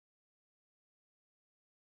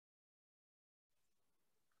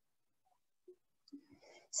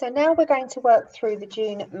So now we're going to work through the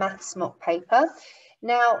June maths mock paper.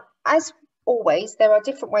 Now, as always, there are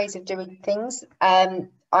different ways of doing things.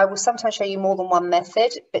 I will sometimes show you more than one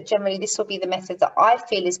method, but generally this will be the method that I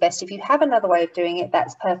feel is best. If you have another way of doing it,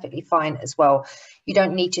 that's perfectly fine as well. You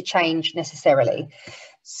don't need to change necessarily.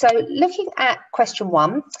 So looking at question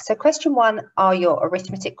one, so question one are your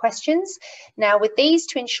arithmetic questions. Now with these,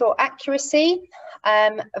 to ensure accuracy,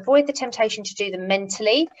 avoid the temptation to do them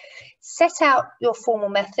mentally. Set out your formal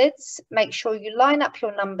methods, make sure you line up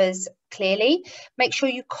your numbers clearly, make sure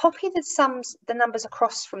you copy the numbers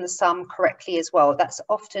across from the sum correctly as well. That's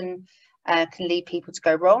often can lead people to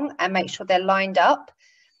go wrong, and make sure they're lined up.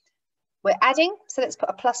 We're adding, so let's put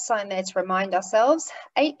a plus sign there to remind ourselves.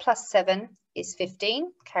 8 plus 7 is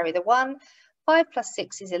 15, carry the 1. 5 plus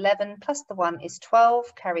 6 is 11, plus the 1 is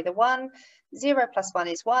 12, carry the 1. 0 plus 1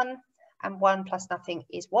 is 1, and 1 plus nothing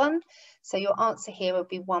is 1. So your answer here would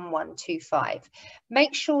be 1125.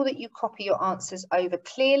 Make sure that you copy your answers over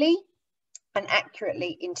clearly and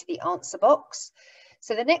accurately into the answer box.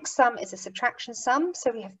 So the next sum is a subtraction sum.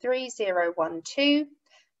 So we have 3012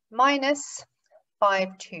 minus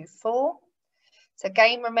 524. So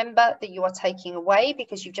again, remember that you are taking away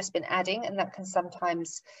because you've just been adding, and that can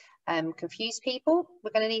sometimes confuse people.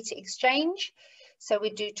 We're going to need to exchange. So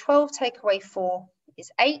we do 12 take away 4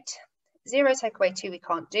 is 8. 0 take away 2 we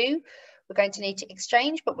can't do. We're going to need to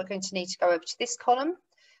exchange, but we're going to need to go over to this column.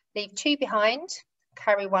 Leave 2 behind,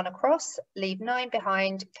 carry 1 across. Leave 9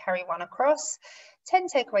 behind, carry 1 across. 10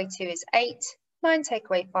 take away 2 is 8. 9 take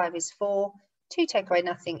away 5 is 4. 2 take away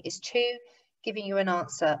nothing is 2. Giving you an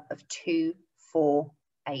answer of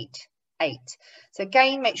 2488. So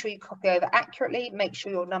again, make sure you copy over accurately, make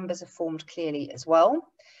sure your numbers are formed clearly as well.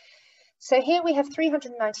 So here we have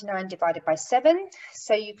 399 divided by 7.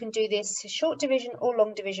 So you can do this short division or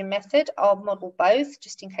long division method. I'll model both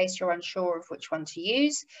just in case you're unsure of which one to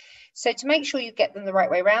use. So to make sure you get them the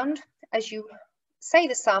right way around, as you say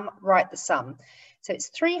the sum, write the sum. So it's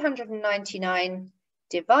 399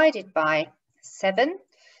 divided by 7.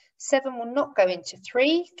 7 will not go into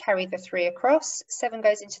 3, carry the 3 across. 7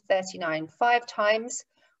 goes into 39 5 times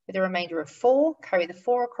with a remainder of 4, carry the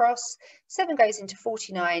 4 across. 7 goes into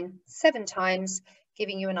 49 7 times,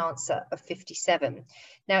 giving you an answer of 57.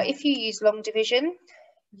 Now, if you use long division,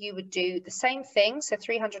 you would do the same thing. So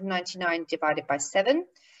 399 divided by 7.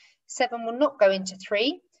 7 will not go into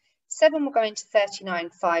 3. 7 will go into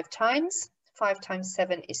 39 5 times. 5 times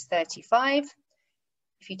 7 is 35.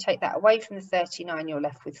 If you take that away from the 39, you're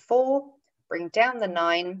left with 4. Bring down the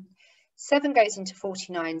 9. 7 goes into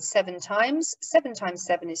 49 7 times. 7 times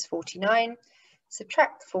 7 is 49.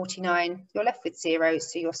 Subtract 49, you're left with 0.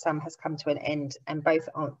 So your sum has come to an end, and both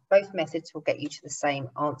methods will get you to the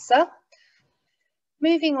same answer.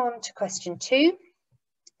 Moving on to question 2.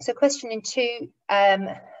 So question in 2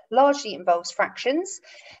 largely involves fractions.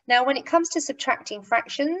 Now, when it comes to subtracting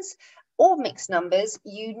fractions or mixed numbers,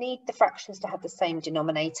 you need the fractions to have the same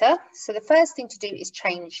denominator. So the first thing to do is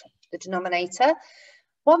change the denominator.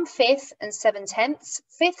 1/5 and 7/10.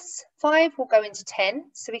 Fifths, 5 will go into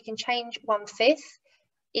 10, so we can change 1/5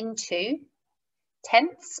 into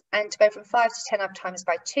tenths, and to go from 5 to 10 I've times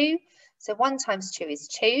by 2. So 1 times 2 is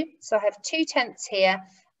 2. So I have 2 tenths here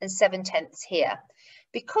and 7 tenths here.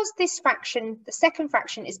 Because this fraction, the second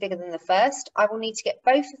fraction, is bigger than the first, I will need to get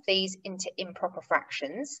both of these into improper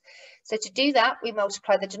fractions. So to do that, we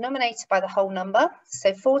multiply the denominator by the whole number.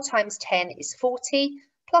 So 4 times 10 is 40,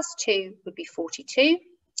 plus 2 would be 42,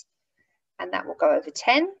 and that will go over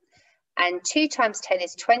 10. And 2 times 10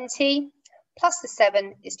 is 20, plus the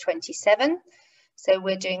 7 is 27. So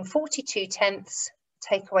we're doing 42 tenths,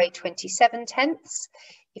 take away 27 tenths.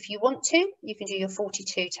 If you want to, you can do your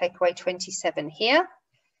 42 take away 27 here.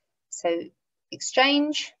 So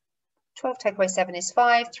exchange, 12 take away 7 is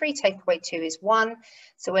 5, 3 take away 2 is 1.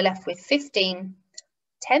 So we're left with 15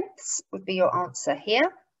 tenths would be your answer here,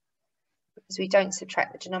 because we don't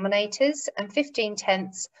subtract the denominators, and 15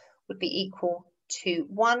 tenths would be equal to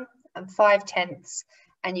 1 and 5 tenths,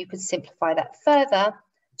 and you could simplify that further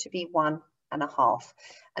to be 1.5.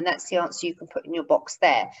 And that's the answer you can put in your box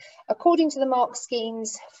there. According to the mark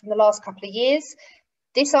schemes from the last couple of years,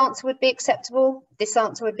 this answer would be acceptable, this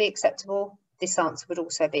answer would be acceptable, this answer would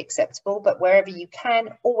also be acceptable, but wherever you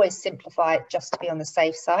can, always simplify it just to be on the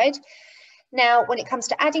safe side. Now, when it comes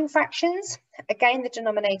to adding fractions, again, the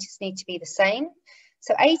denominators need to be the same.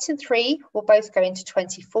 So 8 and 3 will both go into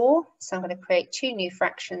 24. So I'm going to create 2 new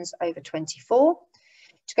fractions over 24.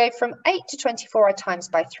 To go from 8 to 24, I times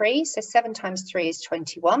by 3. So 7 times 3 is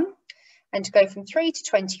 21. And to go from 3 to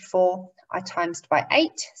 24, I times by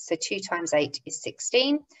 8. So 2 times 8 is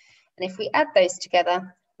 16. And if we add those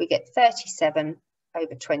together, we get 37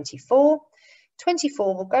 over 24.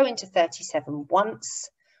 24 will go into 37 once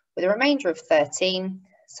with a remainder of 13.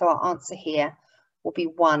 So our answer here will be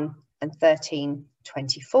 1 and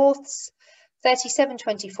 13/24.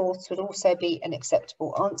 37/24 would also be an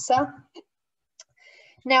acceptable answer.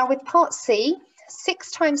 Now with part C,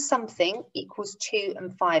 6 times something equals 2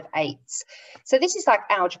 and 5/8. So this is like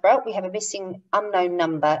algebra. We have a missing unknown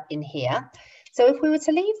number in here. So if we were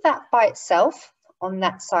to leave that by itself on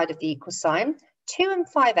that side of the equal sign, 2 and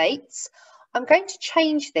 5/8, I'm going to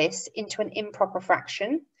change this into an improper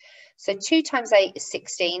fraction. So 2 times 8 is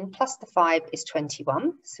 16, plus the 5 is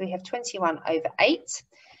 21. So we have 21 over 8.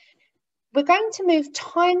 We're going to move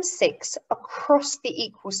times 6 across the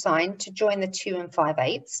equal sign to join the 2 and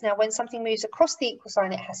 5/8. Now, when something moves across the equal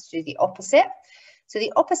sign, it has to do the opposite. So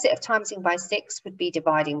the opposite of timesing by 6 would be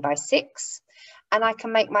dividing by 6. And I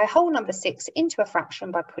can make my whole number 6 into a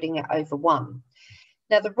fraction by putting it over 1.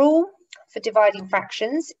 Now, the rule for dividing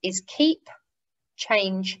fractions is keep,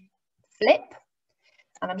 change, flip.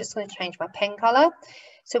 And I'm just going to change my pen colour.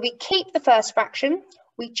 So we keep the first fraction,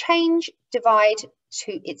 we change divide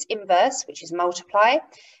to its inverse, which is multiply,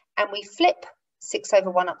 and we flip 6 over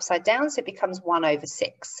 1 upside down, so it becomes 1 over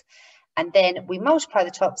 6. And then we multiply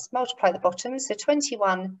the tops, multiply the bottoms, so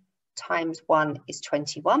 21 times 1 is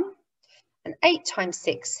 21, and 8 times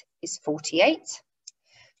 6 is 48.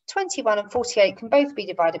 21 and 48 can both be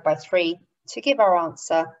divided by 3 to give our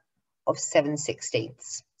answer of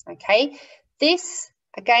 7/16. Okay, this,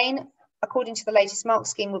 again, according to the latest mark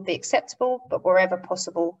scheme, would be acceptable, but wherever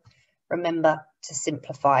possible, remember to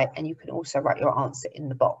simplify, and you can also write your answer in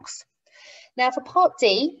the box. Now for part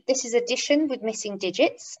D, this is addition with missing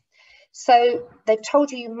digits. So they've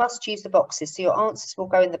told you you must use the boxes, so your answers will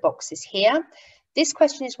go in the boxes here. This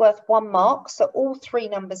question is worth 1 mark, so all 3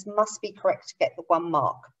 numbers must be correct to get the 1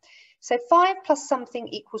 mark. So 5 plus something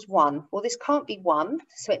equals 1. Well, this can't be 1,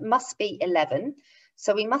 so it must be 11.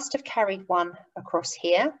 So we must have carried 1 across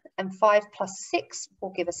here, and 5 plus 6 will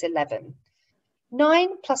give us 11.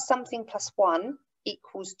 9 plus something plus 1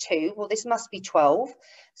 equals 2. Well, this must be 12.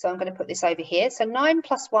 So I'm going to put this over here. So 9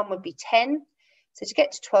 plus 1 would be 10. So to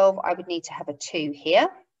get to 12, I would need to have a 2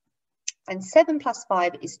 here. And 7 plus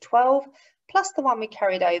 5 is 12. Plus the 1 we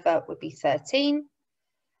carried over would be 13.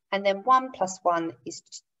 And then 1 plus 1 is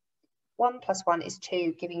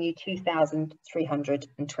 2, giving you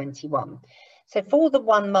 2,321. So for the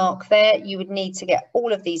 1 mark there, you would need to get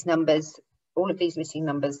all of these numbers, all of these missing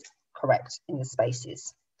numbers, correct in the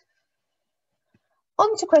spaces.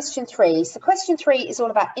 On to question 3. So question 3 is all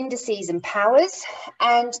about indices and powers,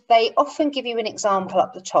 and they often give you an example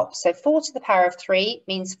up the top. So 4 to the power of 3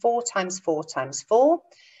 means 4 times 4 times 4.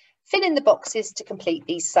 Fill in the boxes to complete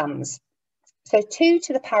these sums. So 2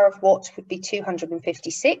 to the power of what would be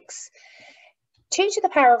 256. 2 to the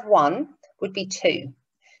power of 1 would be 2.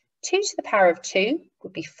 2 to the power of 2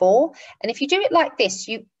 would be 4. And if you do it like this,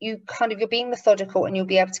 you're being methodical, and you'll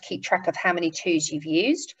be able to keep track of how many 2's you've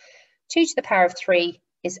used. 2 to the power of 3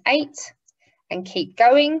 is 8, and keep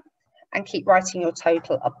going and keep writing your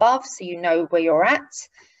total above so you know where you're at.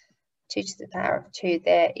 2 to the power of 2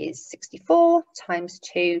 there is 64, times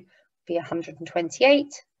 2 would be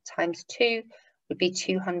 128, times 2 would be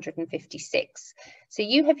 256. So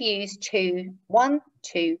you have used 1,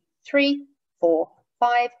 2, 3, 4,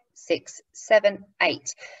 5, 6, 7,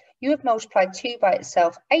 8. You have multiplied 2 by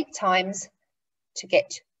itself 8 times to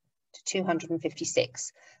get to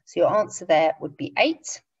 256. So your answer there would be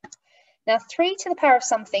 8. Now 3 to the power of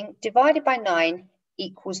something divided by 9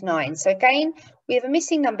 equals 9. So again, we have a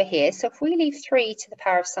missing number here. So if we leave 3 to the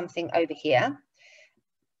power of something over here,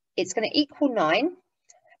 it's going to equal 9.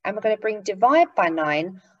 And we're going to bring divide by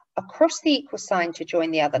 9 across the equal sign to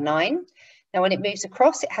join the other 9. Now when it moves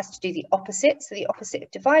across, it has to do the opposite. So the opposite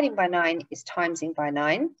of dividing by 9 is timesing by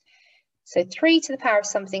 9. So 3 to the power of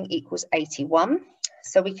something equals 81.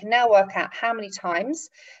 So we can now work out how many times.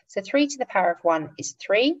 So 3 to the power of 1 is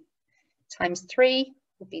 3. Times 3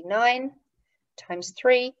 would be 9. Times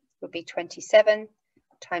 3 would be 27.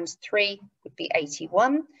 Times 3 would be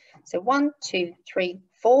 81. So 1, 2, 3,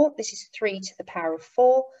 4. This is 3 to the power of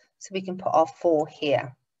 4. So we can put our 4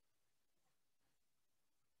 here.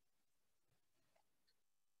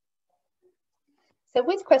 So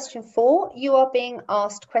with question 4, you are being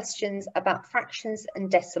asked questions about fractions and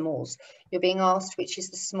decimals. You're being asked which is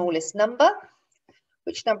the smallest number,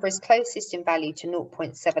 which number is closest in value to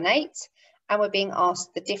 0.78, and we're being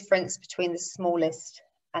asked the difference between the smallest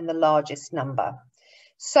and the largest number.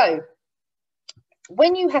 So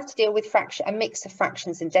when you have to deal with a mix of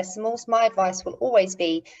fractions and decimals, my advice will always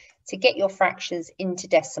be to get your fractions into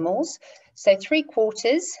decimals. So 3/4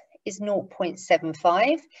 is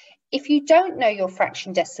 0.75. If you don't know your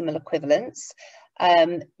fraction decimal equivalents,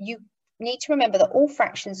 you need to remember that all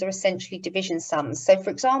fractions are essentially division sums. So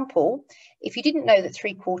for example, if you didn't know that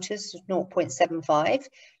 3/4 is 0.75,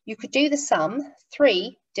 you could do the sum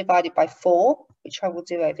 3 divided by 4, which I will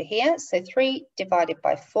do over here. So 3 divided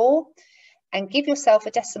by 4, and give yourself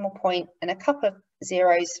a decimal point and a couple of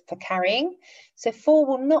zeros for carrying. So 4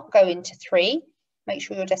 will not go into 3. Make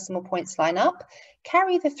sure your decimal points line up.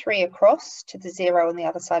 Carry the 3 across to the 0 on the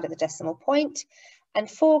other side of the decimal point. And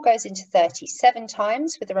 4 goes into 37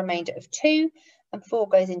 times with a remainder of 2, and 4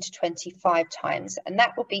 goes into 25 times. And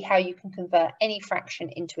that will be how you can convert any fraction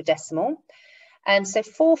into a decimal. And so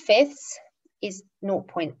 4/5 is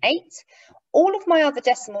 0.8. All of my other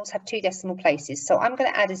decimals have 2 decimal places, so I'm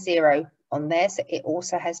going to add a 0 on there, so it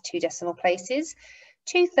also has 2 decimal places.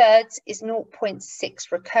 2/3 is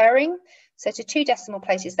 0.6 recurring, so to 2 decimal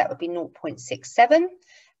places that would be 0.67.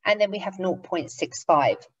 And then we have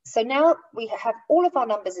 0.65. So now we have all of our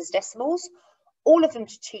numbers as decimals, all of them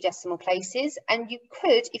to 2 decimal places, and you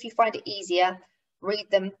could, if you find it easier, read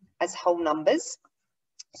them as whole numbers.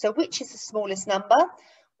 So which is the smallest number?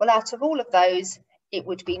 Well, out of all of those, it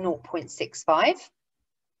would be 0.65.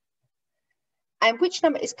 And which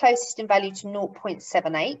number is closest in value to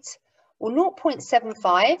 0.78? Well,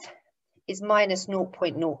 0.75 is minus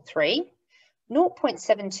 0.03.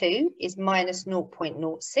 0.72 is minus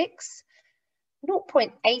 0.06,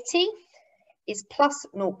 0.80 is plus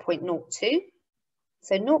 0.02,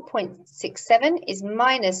 so 0.67 is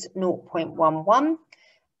minus 0.11,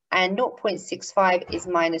 and 0.65 is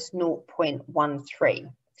minus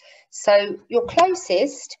 0.13. So your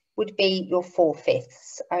closest would be your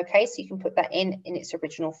 4/5, okay, so you can put that in its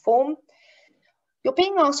original form. You're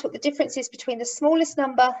being asked what the difference is between the smallest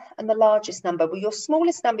number and the largest number. Well, your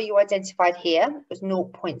smallest number you identified here was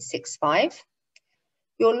 0.65.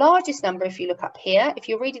 Your largest number, if you look up here, if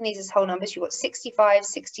you're reading these as whole numbers, you've got 65,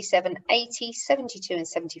 67, 80, 72 and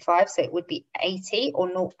 75. So it would be 80 or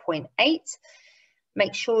 0.8.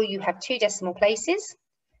 Make sure you have 2 decimal places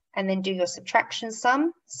and then do your subtraction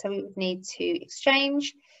sum. So we would need to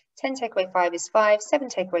exchange. 10 take away 5 is 5, 7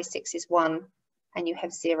 take away 6 is 1, and you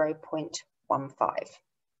have 0.15.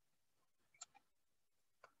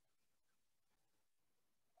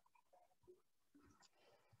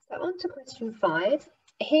 So on to question 5.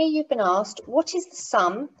 Here you've been asked, what is the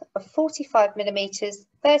sum of 45 millimeters,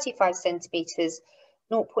 35 centimeters,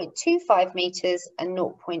 0.25 meters and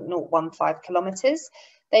 0.015 kilometers?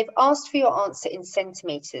 They've asked for your answer in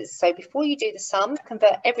centimeters. So before you do the sum,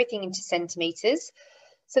 convert everything into centimeters.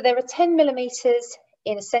 So there are 10 millimeters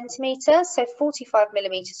in a centimetre, so 45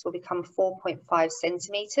 millimetres will become 4.5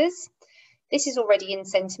 centimetres. This is already in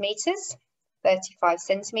centimetres, 35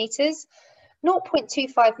 centimetres.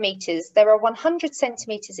 0.25 metres, there are 100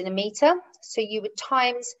 centimetres in a metre, so you would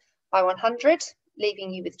times by 100,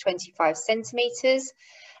 leaving you with 25 centimetres.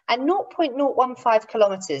 And 0.015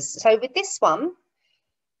 kilometres, so with this one,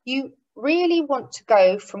 you really want to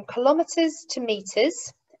go from kilometres to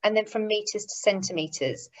metres, and then from metres to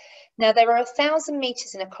centimetres. Now there are 1,000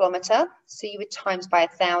 metres in a kilometre, so you would times by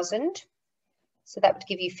 1,000, so that would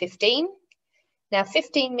give you 15. Now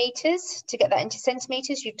 15 metres, to get that into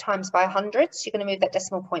centimetres, you times by 100, so you're going to move that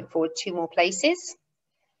decimal point forward 2 more places,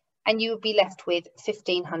 and you will be left with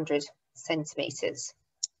 1,500 centimetres.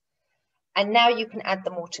 And now you can add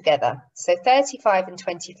them all together. So 35 and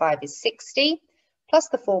 25 is 60, plus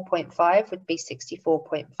the 4.5 would be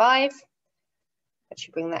 64.5. I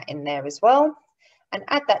should bring that in there as well, and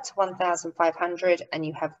add that to 1,500 and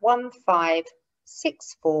you have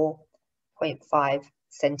 1564.5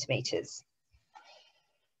 centimetres.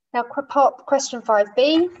 Now question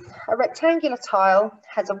 5b, a rectangular tile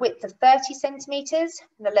has a width of 30 centimetres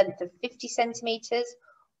and a length of 50 centimetres.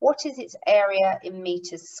 What is its area in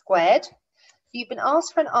metres squared? You've been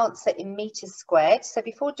asked for an answer in metres squared, so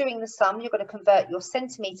before doing the sum you're going to convert your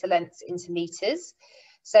centimetre lengths into metres.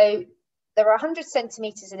 So there are 100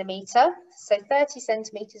 centimetres in a metre, so 30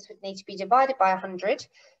 centimetres would need to be divided by 100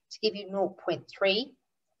 to give you 0.3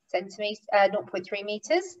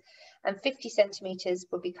 metres, and 50 centimetres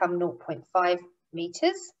will become 0.5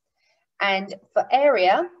 metres. And for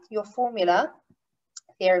area, your formula,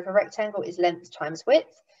 the area of a rectangle is length times width.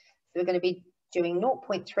 So we're going to be doing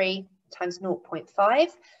 0.3 times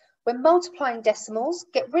 0.5. When multiplying decimals,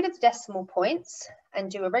 get rid of the decimal points and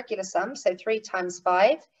do a regular sum, so 3 times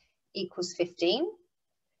 5 equals 15.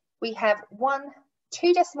 We have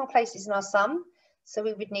 2 decimal places in our sum, so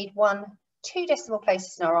we would need 2 decimal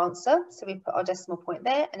places in our answer, so we put our decimal point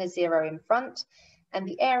there and a 0 in front, and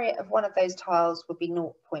the area of one of those tiles would be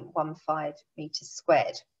 0.15 metres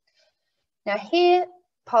squared. Now here,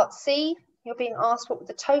 part C, you're being asked what would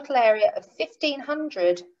the total area of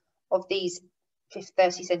 1,500 of these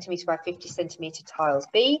 30 centimetre by 50 centimetre tiles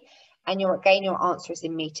be? And your answer is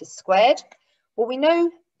in metres squared. Well, we know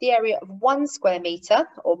the area of 1 square metre,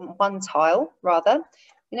 or 1 tile rather.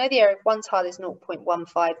 We know the area of 1 tile is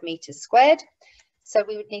 0.15 metres squared. So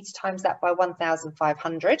we would need to times that by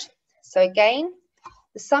 1,500. So again,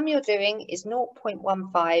 the sum you're doing is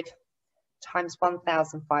 0.15 times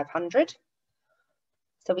 1,500.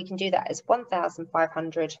 So we can do that as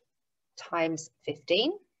 1,500 times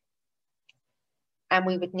 15. And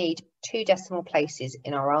we would need 2 decimal places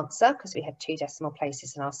in our answer because we had 2 decimal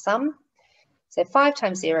places in our sum. So 5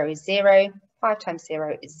 times 0 is 0, 5 times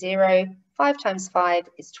 0 is 0, 5 times 5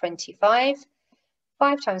 is 25,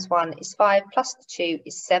 5 times 1 is 5, plus the 2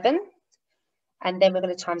 is 7. And then we're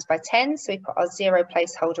going to times by 10, so we put our 0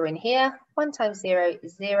 placeholder in here. 1 times 0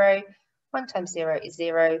 is 0, 1 times 0 is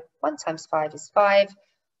 0, 1 times 5 is 5,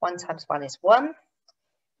 1 times 1 is 1.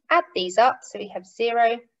 Add these up, so we have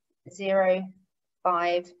 0, 0,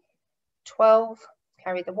 5, 12,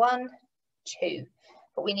 carry the 1, 2.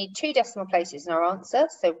 But we need 2 decimal places in our answer,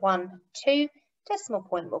 so 1, 2, decimal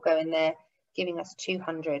point will go in there, giving us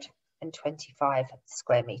 225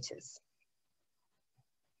 square metres.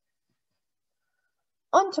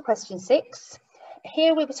 On to question 6.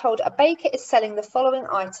 Here we were told a baker is selling the following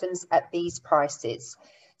items at these prices.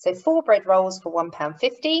 So 4 bread rolls for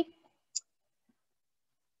 £1.50,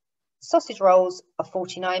 sausage rolls are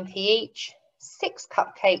 49p each, 6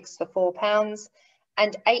 cupcakes for £4,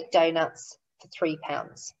 and 8 donuts for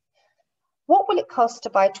 £3. What will it cost to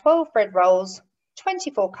buy 12 bread rolls,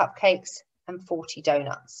 24 cupcakes, and 40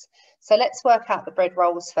 donuts? So let's work out the bread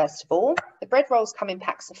rolls first of all. The bread rolls come in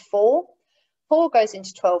packs of 4. 4 goes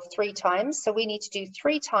into 12 3 times, so we need to do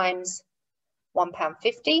 3 times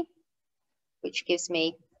 £1.50, which gives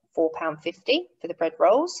me £4.50 for the bread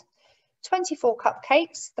rolls. 24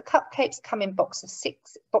 cupcakes. The cupcakes come in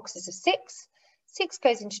boxes of 6. 6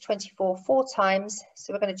 goes into 24 4 times,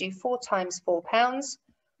 so we're going to do 4 times £4,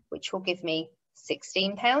 which will give me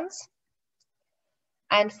 £16.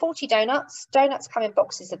 And 40 donuts. Donuts come in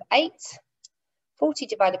boxes of 8. 40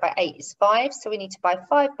 divided by 8 is 5, so we need to buy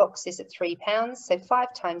 5 boxes at £3, so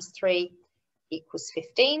 5 times 3 equals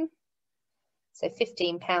 15. So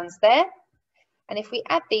 £15 there. And if we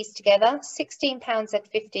add these together, £16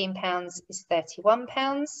 at £15 is £31,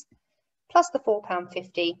 plus the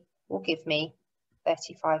 £4.50 will give me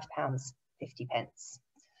 £35.50.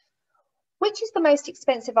 Which is the most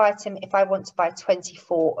expensive item if I want to buy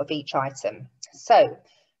 24 of each item? So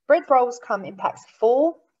bread rolls come in packs of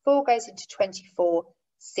 4. 4 goes into 24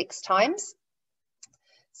 6 times.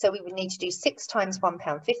 So we would need to do 6 times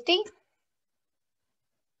 £1.50,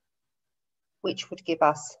 which would give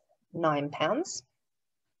us £9.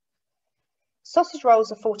 Sausage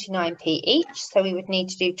rolls are 49p each, so we would need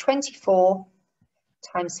to do 24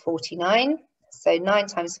 times 49. So 9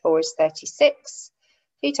 times 4 is 36.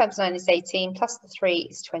 2 times 9 is 18, plus the 3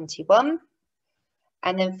 is 21.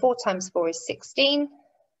 And then 4 times 4 is 16.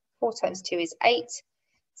 4 times 2 is 8.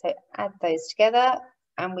 So add those together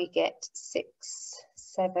and we get 6,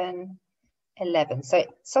 7, 11. So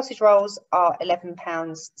sausage rolls are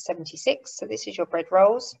 £11.76. So this is your bread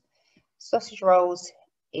rolls. Sausage rolls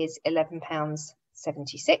is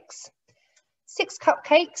 £11.76. 6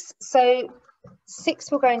 cupcakes. So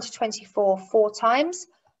 6 will go into 24 4 times.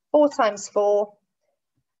 4 times 4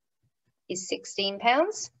 is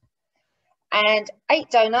 £16. And 8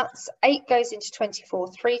 donuts. 8 goes into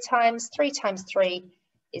 24 3 times. 3 times 3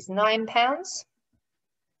 is £9.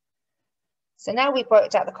 So now we've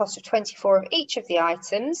worked out the cost of 24 of each of the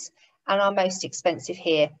items, and our most expensive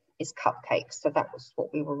here is cupcakes. So that was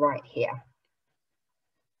what we will write here.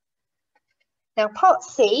 Now part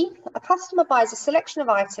C, a customer buys a selection of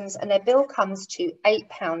items and their bill comes to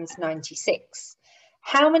 £8.96.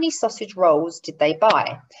 How many sausage rolls did they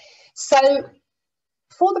buy? So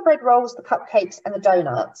for the bread rolls, the cupcakes and the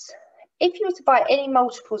donuts, if you were to buy any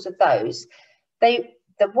multiples of those, the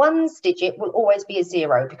ones digit will always be a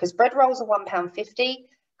 0 because bread rolls are £1.50,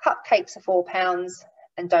 cupcakes are £4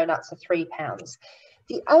 and donuts are £3.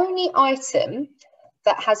 The only item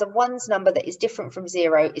that has a ones number that is different from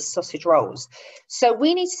 0 is sausage rolls. So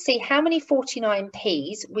we need to see how many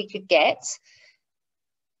 49p's we could get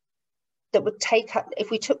that would take up,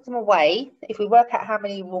 if we took them away, if we work out how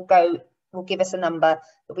many will give us a number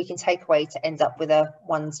that we can take away to end up with a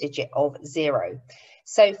ones digit of 0.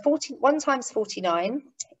 So 1 times 49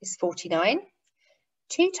 is 49.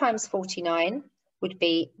 2 times 49 would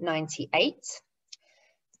be 98.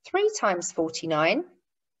 3 times 49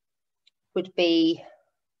 would be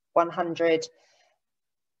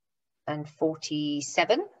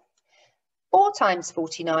 147. 4 times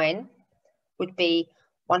 49 would be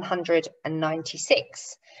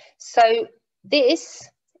 196. So this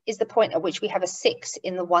is the point at which we have a 6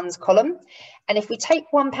 in the ones column. And if we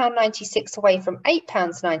take £1.96 away from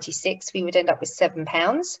 £8.96, we would end up with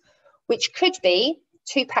 £7, which could be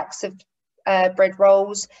 2 packs of bread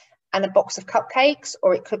rolls and a box of cupcakes,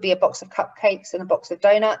 or it could be a box of cupcakes and a box of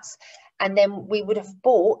donuts. And then we would have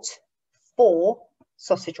bought 4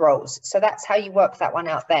 sausage rolls. So that's how you work that one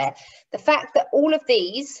out there. The fact that all of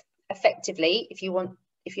these effectively, if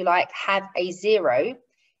you like, have a 0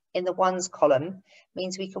 in the ones column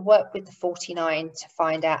means we can work with the 49 to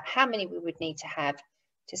find out how many we would need to have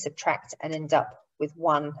to subtract and end up with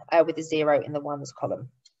a 0 in the ones column.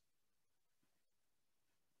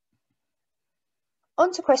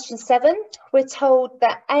 On to question 7. We're told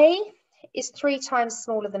that A is 3 times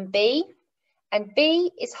smaller than B, and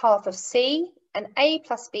B is half of C, and A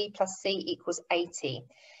plus B plus C equals 80.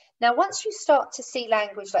 Now, once you start to see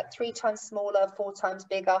language like 3 times smaller, 4 times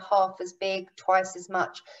bigger, half as big, twice as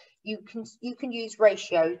much, you can use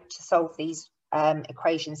ratio to solve these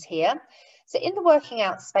equations here. So in the working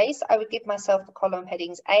out space, I would give myself the column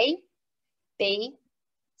headings A, B,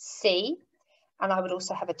 C, and I would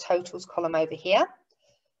also have a totals column over here.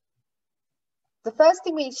 The first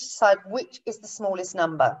thing we need to decide which is the smallest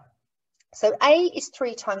number. So A is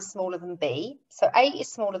 3 times smaller than B. So A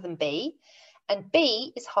is smaller than B, and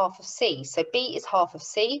B is half of C. So B is half of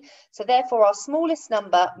C. So therefore our smallest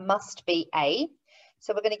number must be A.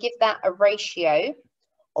 So we're going to give that a ratio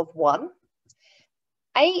of 1.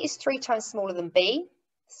 A is 3 times smaller than B.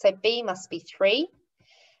 So B must be 3.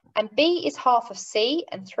 And B is half of C,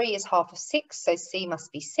 and 3 is half of 6. So C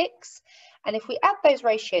must be 6. And if we add those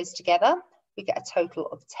ratios together, we get a total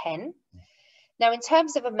of 10. Now, in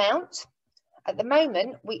terms of amount, at the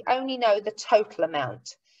moment, we only know the total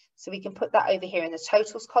amount. So we can put that over here in the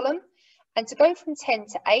totals column. And to go from 10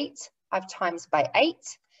 to 8, I've times by 8.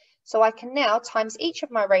 So I can now times each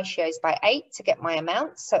of my ratios by 8 to get my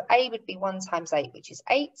amount. So A would be 1 times 8, which is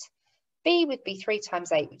 8. B would be 3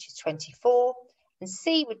 times 8, which is 24. And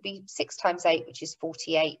C would be 6 times 8, which is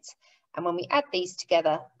 48. And when we add these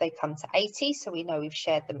together, they come to 80. So we know we've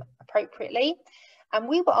shared them appropriately. And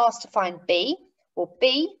we were asked to find B. Well,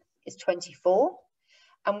 B is 24.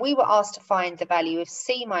 And we were asked to find the value of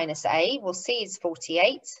C minus A. Well, C is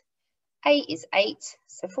 48. A is 8.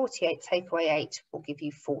 So 48 take away 8 will give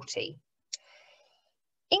you 40.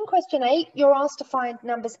 In question 8, you're asked to find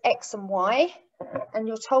numbers X and Y. And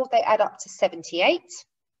you're told they add up to 78.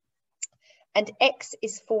 And X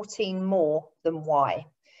is 14 more than Y.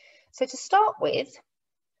 So to start with,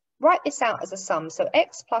 write this out as a sum. So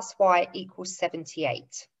X plus Y equals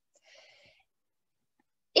 78.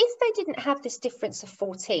 If they didn't have this difference of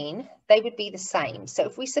 14, they would be the same. So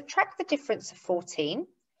if we subtract the difference of 14,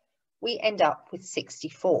 we end up with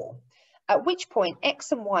 64, at which point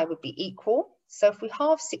X and Y would be equal. So if we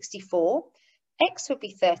halve 64, X would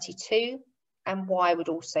be 32 and Y would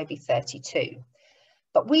also be 32.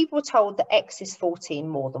 But we were told that X is 14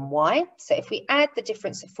 more than Y. So if we add the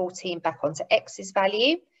difference of 14 back onto X's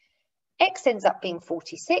value, X ends up being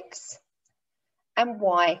 46 and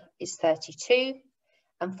Y is 32.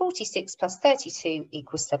 And 46 plus 32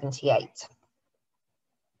 equals 78.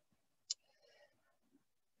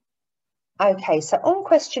 Okay, so on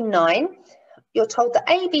question 9, you're told that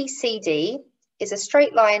ABCD is a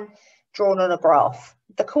straight line drawn on a graph.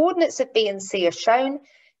 The coordinates of B and C are shown.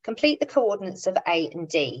 Complete the coordinates of A and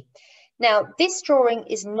D. Now, this drawing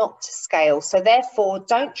is not to scale, so therefore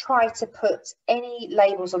don't try to put any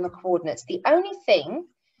labels on the coordinates. The only thing,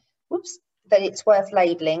 that it's worth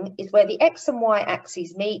labeling is where the X and Y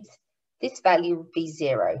axes meet, this value would be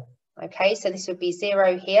 0. Okay, so this would be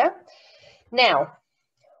 0 here. Now,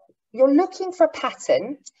 you're looking for a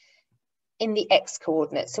pattern in the X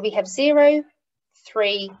coordinates. So we have 0,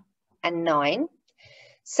 3, and 9.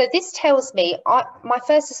 So this tells me, my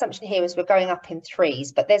first assumption here is we're going up in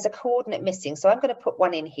 3s, but there's a coordinate missing. So I'm going to put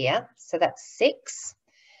 1 in here. So that's 6.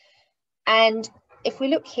 And if we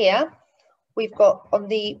look here, we've got on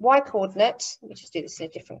the Y coordinate, let me just do this in a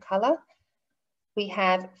different colour. We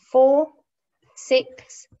have 4,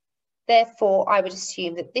 6. Therefore, I would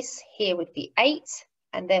assume that this here would be 8,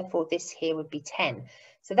 and therefore this here would be 10.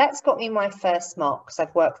 So that's got me my first mark because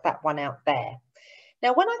I've worked that one out there.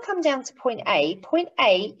 Now, when I come down to point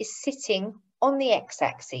A is sitting on the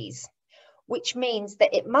x-axis, which means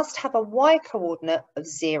that it must have a y coordinate of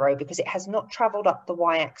 0 because it has not travelled up the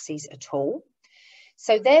y-axis at all.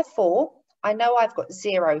 So therefore, I know I've got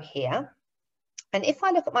 0 here. And if I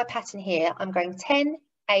look at my pattern here, I'm going 10,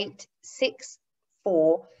 8, 6,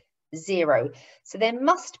 4, 0. So there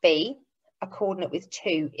must be a coordinate with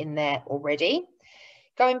 2 in there already.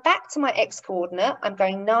 Going back to my x coordinate, I'm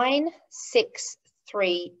going 9, 6,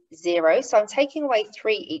 3, 0. So I'm taking away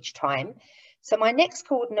 3 each time. So my next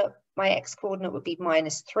coordinate, my x coordinate would be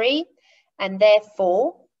 -3. And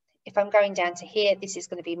therefore, if I'm going down to here, this is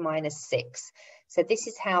going to be -6. So this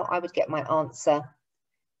is how I would get my answer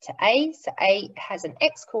to A. So A has an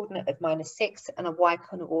x coordinate of -6 and a y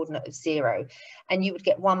coordinate of 0. And you would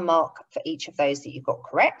get 1 mark for each of those that you got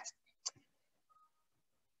correct.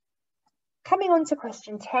 Coming on to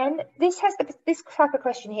question 10, this type of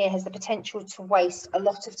question here has the potential to waste a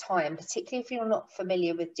lot of time, particularly if you're not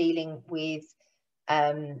familiar with dealing with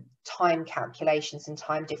time calculations and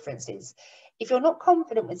time differences. If you're not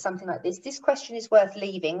confident with something like this question is worth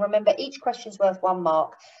leaving. Remember, each question is worth 1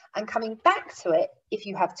 mark and coming back to it if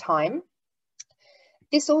you have time.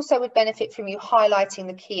 This also would benefit from you highlighting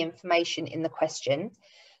the key information in the question.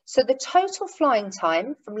 So the total flying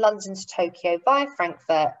time from London to Tokyo via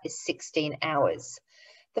Frankfurt is 16 hours.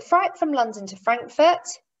 The flight from London to Frankfurt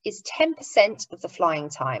is 10% of the flying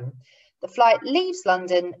time. The flight leaves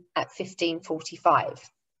London at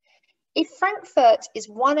 15:45. If Frankfurt is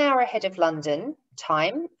 1 hour ahead of London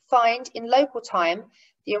time, find in local time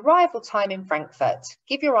the arrival time in Frankfurt.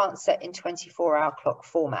 Give your answer in 24-hour clock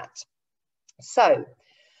format. So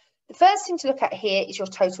the first thing to look at here is your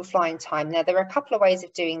total flying time. Now, there are a couple of ways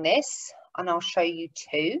of doing this, and I'll show you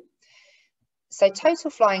 2. So total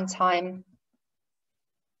flying time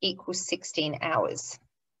equals 16 hours.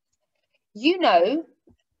 You know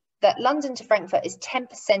that London to Frankfurt is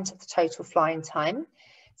 10% of the total flying time.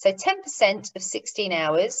 So 10% of 16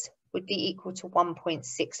 hours would be equal to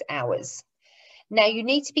 1.6 hours. Now, you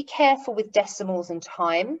need to be careful with decimals and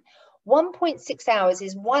time. 1.6 hours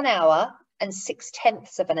is 1 hour and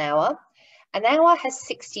 6/10 of an hour. An hour has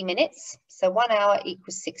 60 minutes, so 1 hour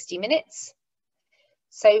equals 60 minutes.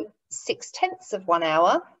 So 6/10 of 1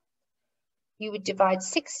 hour, you would divide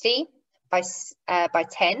 60 by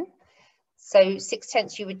 10. So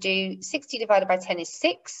 6/10 you would do 60 divided by 10 is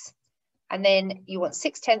 6. And then you want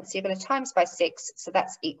 6/10, so you're going to times by 6, so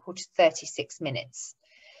that's equal to 36 minutes.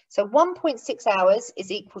 So 1.6 hours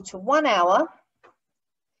is equal to 1 hour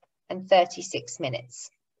and 36 minutes.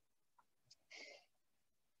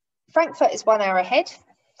 Frankfurt is 1 hour ahead,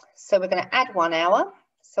 so we're going to add 1 hour.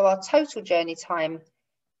 So our total journey time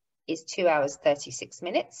is 2 hours 36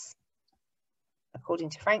 minutes,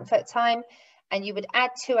 according to Frankfurt time. And you would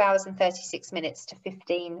add 2 hours and 36 minutes to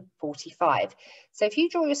 15:45. So if you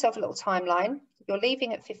draw yourself a little timeline, you're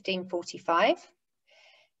leaving at 15:45.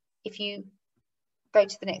 If you go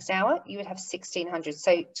to the next hour, you would have 1600.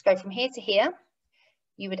 So to go from here to here,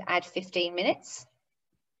 you would add 15 minutes.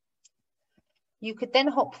 You could then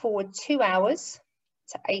hop forward 2 hours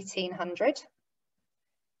to 1800.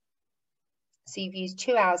 So you've used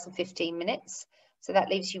 2 hours and 15 minutes. So that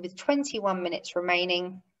leaves you with 21 minutes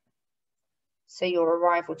remaining. So your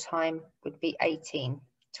arrival time would be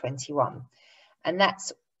 18:21. And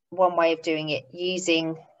that's one way of doing it,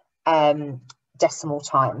 using decimal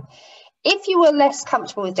time. If you were less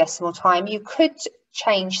comfortable with decimal time, you could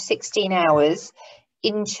change 16 hours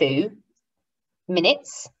into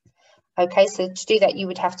minutes. Okay, so to do that, you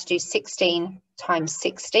would have to do 16 times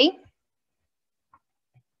 60.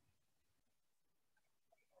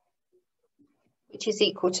 Which is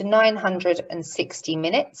equal to 960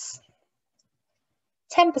 minutes.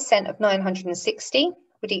 10% of 960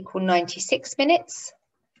 would equal 96 minutes.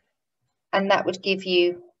 And that would give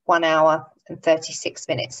you 1 hour and 36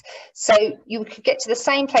 minutes. So you could get to the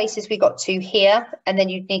same place as we got to here, and then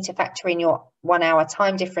you'd need to factor in your 1 hour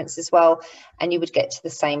time difference as well, and you would get to the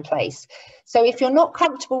same place. So if you're not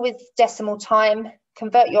comfortable with decimal time,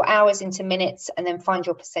 convert your hours into minutes and then find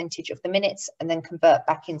your percentage of the minutes and then convert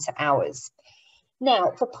back into hours.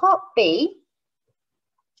 Now for part B,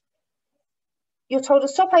 you're told a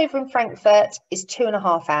stopover in Frankfurt is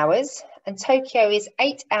 2.5 hours and Tokyo is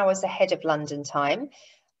 8 hours ahead of London time.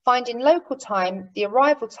 Find in local time the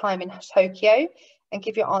arrival time in Tokyo and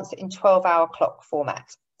give your answer in 12-hour clock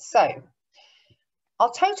format. So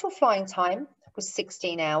our total flying time was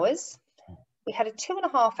 16 hours. We had a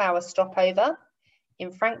 2.5 hour stopover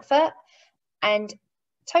in Frankfurt and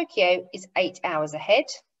Tokyo is 8 hours ahead.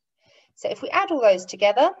 So if we add all those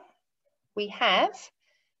together, we have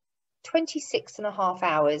 26.5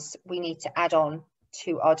 hours we need to add on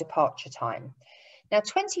to our departure time. Now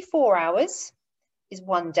 24 hours is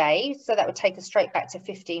 1 day, so that would take us straight back to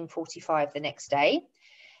 15:45 the next day.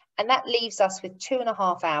 And that leaves us with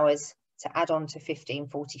 2.5 hours to add on to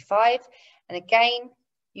 15:45. And again,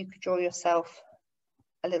 you could draw yourself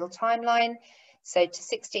a little timeline. So to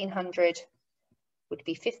 1600 would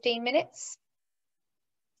be 15 minutes.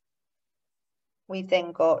 we've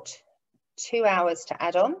then got 2 hours to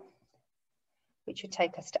add on, which would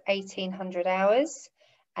take us to 1800 hours.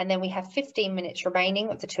 And then we have 15 minutes remaining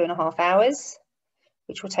of the 2.5 hours,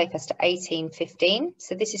 which will take us to 18:15.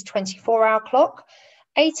 So this is 24-hour clock.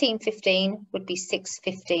 18:15 would be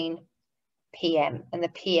 6:15 p.m. and the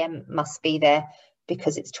p.m. must be there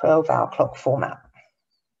because it's 12-hour clock format.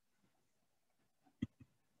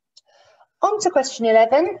 On to question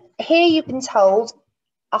 11. Here you've been told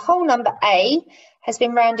a whole number A has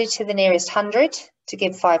been rounded to the nearest 100 to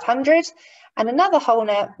give 500, and another whole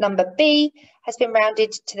number B has been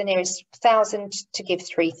rounded to the nearest 1,000 to give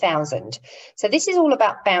 3,000. So this is all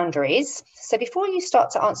about boundaries. So before you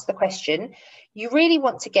start to answer the question, you really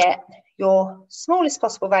want to get your smallest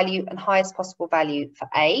possible value and highest possible value for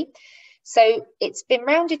A. So it's been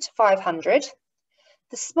rounded to 500.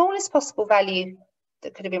 The smallest possible value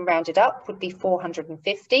that could have been rounded up would be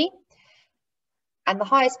 450. And the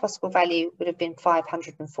highest possible value would have been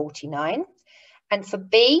 549. And for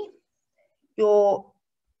B, your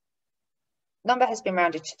number has been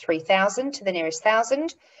rounded to 3,000 to the nearest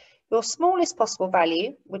 1,000. Your smallest possible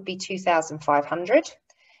value would be 2,500.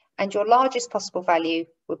 And your largest possible value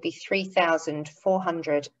would be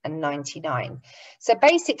 3,499. So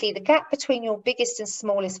basically the gap between your biggest and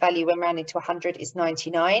smallest value when rounding to 100 is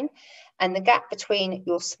 99. And the gap between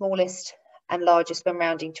your smallest and largest when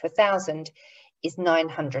rounding to 1,000 is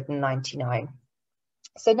 999.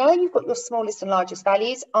 So now you've got your smallest and largest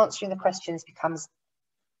values, answering the questions becomes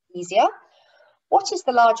easier. What is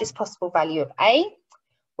the largest possible value of A?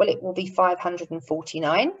 Well, it will be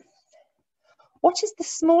 549. What is the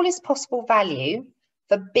smallest possible value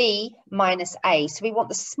for B minus A? So we want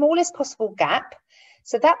the smallest possible gap.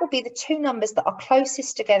 So that will be the two numbers that are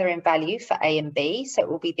closest together in value for A and B. So it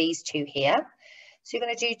will be these two here. So you're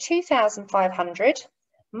going to do 2,500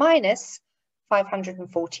 minus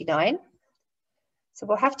 549. So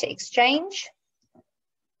we'll have to exchange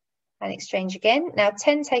and exchange again. Now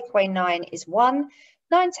 10 take away 9 is 1,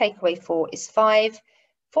 9 take away 4 is 5,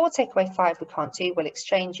 4 take away 5 we can't do, we'll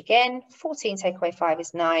exchange again, 14 take away 5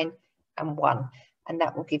 is 9 and 1, and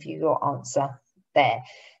that will give you your answer there.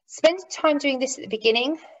 Spending time doing this at the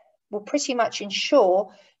beginning will pretty much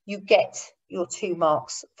ensure you get your 2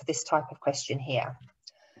 marks for this type of question here.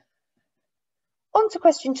 On to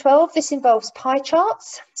question 12, this involves pie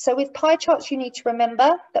charts. So with pie charts, you need to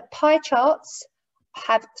remember that pie charts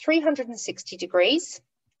have 360 degrees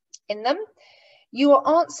in them. Your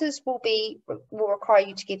answers will require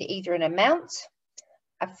you to give either an amount,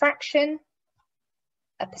 a fraction,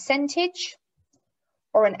 a percentage,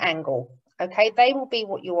 or an angle. Okay, they will be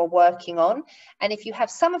what you are working on. And if you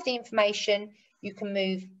have some of the information, you can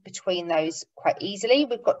move between those quite easily.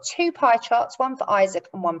 We've got 2 pie charts, one for Isaac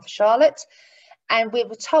and one for Charlotte. And we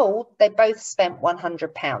were told they both spent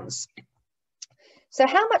 £100. So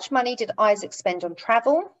how much money did Isaac spend on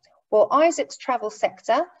travel? Well, Isaac's travel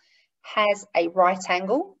sector has a right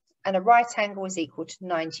angle, and a right angle is equal to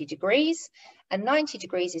 90 degrees, and 90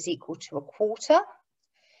 degrees is equal to a quarter.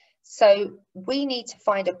 So we need to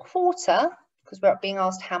find a quarter, because we're being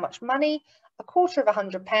asked how much money. A quarter of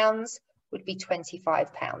 £100 would be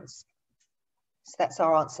 £25. So that's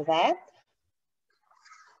our answer there.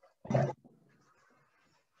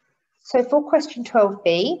 So for question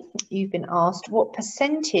 12B, you've been asked what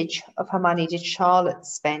percentage of her money did Charlotte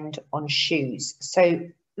spend on shoes? So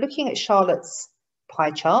looking at Charlotte's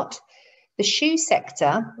pie chart, the shoe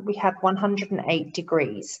sector, we have 108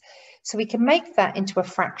 degrees. So we can make that into a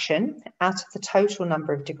fraction out of the total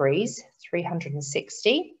number of degrees,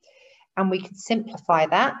 360. And we can simplify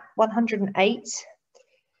that. 108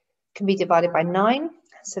 can be divided by 9,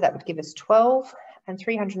 so that would give us 12. And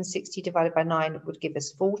 360 divided by 9 would give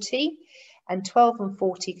us 40. And 12 and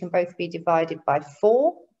 40 can both be divided by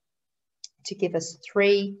 4 to give us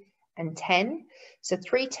 3 and 10. So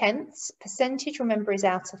 3/10 percentage, remember, is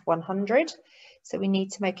out of 100. So we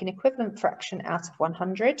need to make an equivalent fraction out of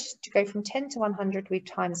 100. To go from 10 to 100, we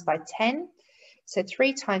times by 10. So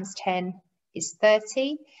 3 times 10 is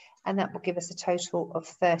 30, and that will give us a total of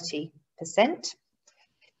 30%.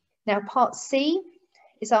 Now part C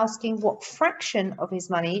is asking what fraction of his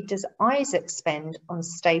money does Isaac spend on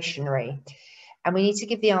stationery? And we need to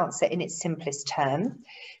give the answer in its simplest term.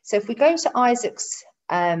 So if we go to Isaac's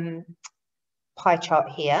pie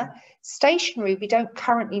chart here, stationery, we don't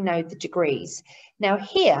currently know the degrees. Now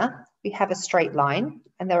here we have a straight line,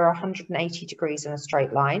 and there are 180 degrees in a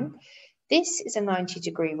straight line. This is a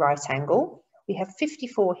 90-degree right angle. We have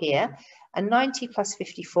 54 here, and 90 plus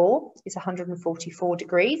 54 is 144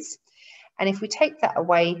 degrees. And if we take that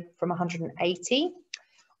away from 180,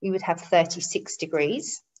 we would have 36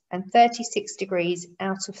 degrees. and 36 degrees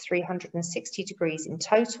out of 360 degrees in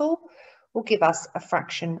total will give us a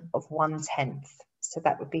fraction of 1/10. So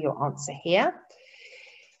that would be your answer here.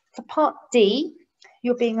 For part D,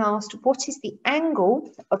 you're being asked what is the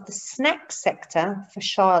angle of the snack sector for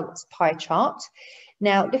Charlotte's pie chart.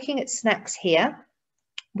 Now, looking at snacks here,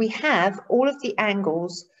 we have all of the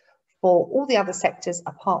angles for all the other sectors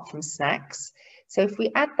apart from snacks. So if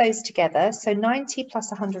we add those together, so 90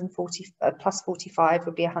 plus 140 plus 45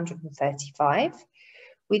 would be 135.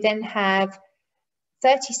 We then have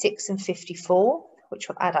 36 and 54, which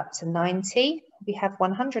will add up to 90. We have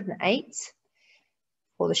 108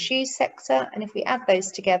 for the shoes sector, and if we add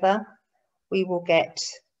those together, we will get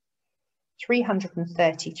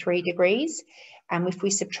 333 degrees. And if we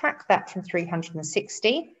subtract that from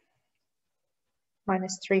 360,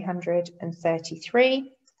 minus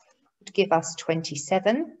 333 would give us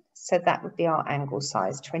 27. So that would be our angle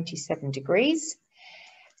size, 27 degrees.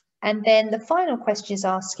 And then the final question is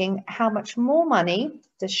asking how much more money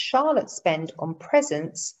does Charlotte spend on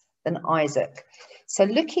presents than Isaac? So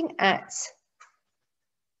looking at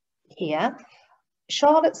here,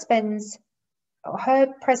 Charlotte spends, her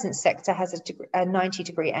present sector has a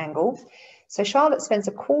 90-degree angle. So Charlotte spends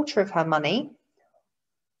a quarter of her money,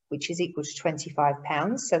 which is equal to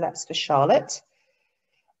 £25. So that's for Charlotte.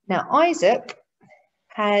 Now Isaac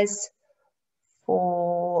has,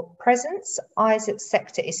 for presents, Isaac's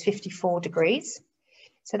sector is 54 degrees.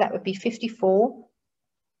 So that would be 54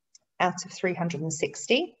 out of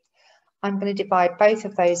 360. I'm going to divide both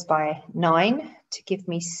of those by 9 to give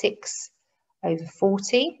me 6 over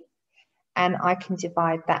 40. And I can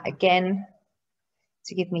divide that again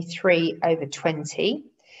to give me 3 over 20.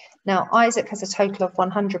 Now, Isaac has a total of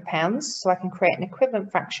 £100, so I can create an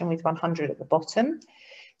equivalent fraction with 100 at the bottom.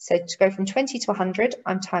 So to go from 20 to 100,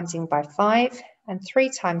 I'm timesing by 5, and 3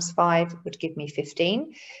 times 5 would give me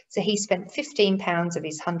 15. So he spent £15 of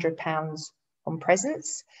his £100 on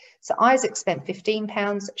presents. So Isaac spent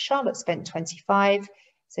 £15, Charlotte spent 25.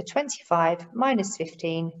 So 25 minus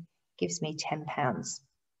 15 gives me £10.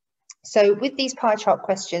 So with these pie chart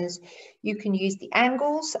questions, you can use the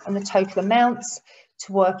angles and the total amounts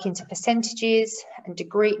to work into percentages and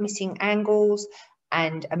degree missing angles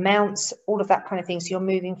and amounts, all of that kind of thing. So you're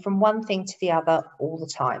moving from one thing to the other all the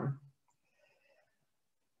time.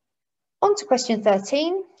 On to question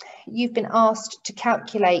 13. You've been asked to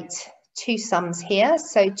calculate two sums here.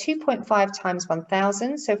 So 2.5 times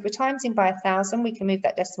 1,000. So if we're timesing by 1,000, we can move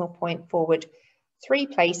that decimal point forward 3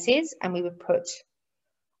 places, and we would put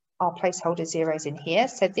our placeholder zeros in here.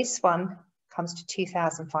 So this one comes to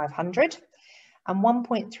 2,500. And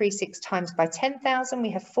 1.36 times by 10,000,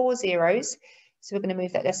 we have 4 zeros. So we're going to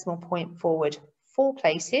move that decimal point forward 4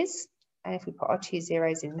 places. And if we put our 2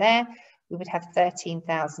 zeros in there, we would have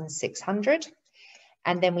 13,600.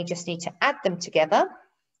 And then we just need to add them together.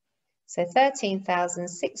 So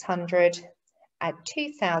 13,600, add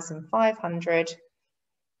 2,500,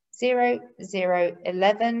 0, 0,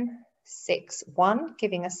 11, 6, 1,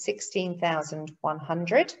 giving us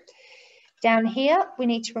 16,100. Down here, we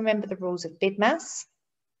need to remember the rules of BIDMAS.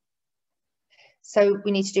 So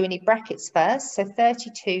we need to do any brackets first. So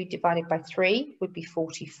 32 divided by 3 would be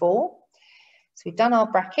 44. So we've done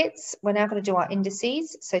our brackets. We're now going to do our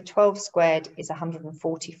indices. So 12 squared is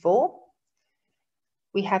 144.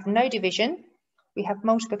 We have no division. We have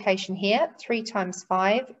multiplication here. 3 times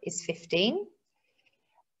 5 is 15.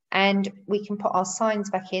 And we can put our signs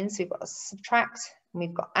back in. So we've got subtract and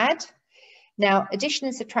we've got add. Now, addition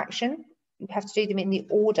and subtraction, you have to do them in the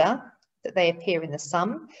order that they appear in the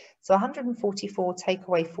sum. So 144 take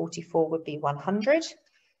away 44 would be 100,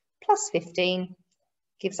 plus 15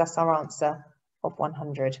 gives us our answer of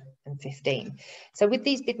 115. So with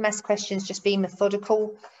these BIDMAS questions, just be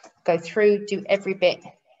methodical, go through, do every bit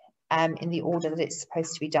in the order that it's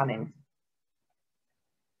supposed to be done in.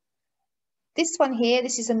 This one here,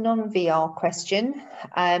 this is a non-VR question.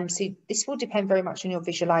 So this will depend very much on your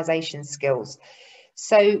visualization skills.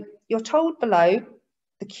 So you're told below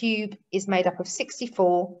the cube is made up of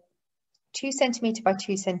 64 2 centimetre by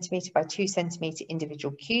 2 centimetre by 2 centimetre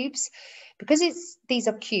individual cubes. Because these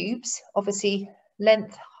are cubes, obviously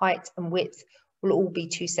length, height and width will all be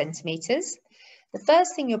 2 centimetres. The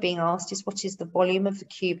first thing you're being asked is what is the volume of the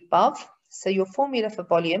cube above? So your formula for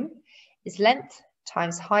volume is length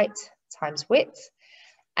times height times width.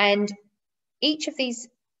 And each of these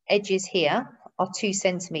edges here are 2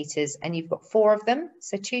 centimetres and you've got 4 of them.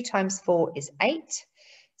 So 2 times 4 is 8.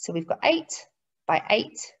 So we've got 8 by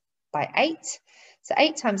 8 by 8. So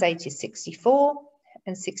 8 times 8 is 64,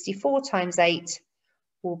 and 64 times 8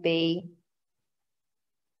 will be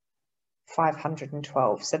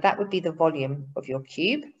 512. So that would be the volume of your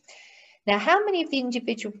cube. Now, how many of the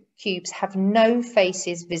individual cubes have no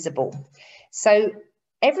faces visible? So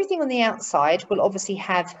everything on the outside will obviously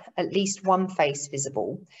have at least one face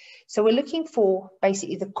visible. So we're looking for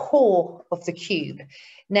basically the core of the cube.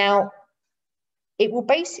 Now, it will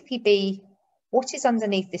basically be what is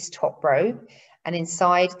underneath this top row and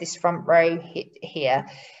inside this front row here.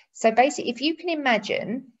 So basically, if you can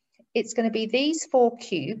imagine, it's going to be these 4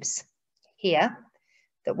 cubes here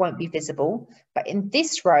that won't be visible, but in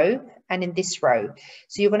this row and in this row.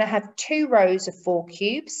 So you're going to have 2 rows of 4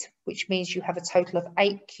 cubes, which means you have a total of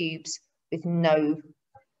 8 cubes with no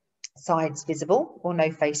sides visible or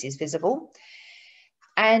no faces visible.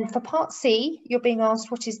 And for part C, you're being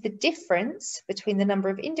asked what is the difference between the number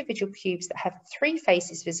of individual cubes that have 3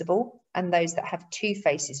 faces visible and those that have 2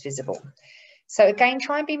 faces visible. So again,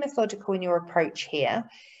 try and be methodical in your approach here.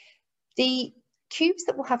 The cubes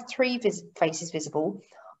that will have 3 faces visible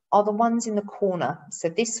are the ones in the corner. So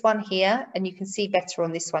this one here, and you can see better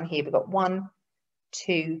on this one here, we've got 1,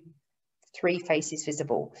 2, 3 faces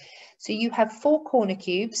visible. So you have 4 corner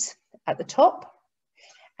cubes at the top,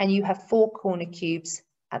 and you have 4 corner cubes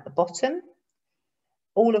at the bottom,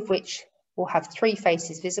 all of which will have 3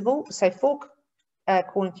 faces visible. So 4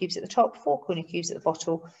 corner cubes at the top, 4 corner cubes at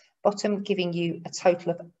the bottom, giving you a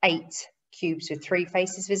total of 8 cubes with 3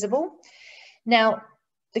 faces visible. Now,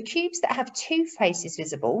 the cubes that have 2 faces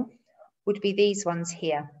visible would be these ones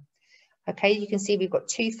here. Okay, you can see we've got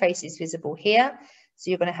 2 faces visible here. So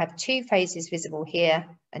you're going to have 2 faces visible here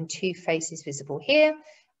and 2 faces visible here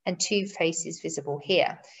and 2 faces visible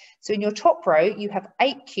here. So in your top row, you have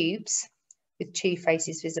 8 cubes with 2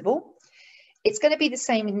 faces visible. It's going to be the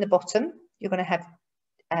same in the bottom. You're going to have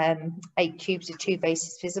 8 cubes with 2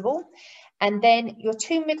 faces visible. And then your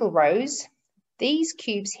 2 middle rows, these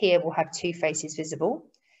cubes here will have 2 faces visible,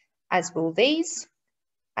 as will these,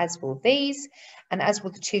 as will these, and as will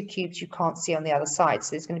the 2 cubes you can't see on the other side.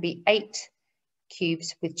 So there's going to be 8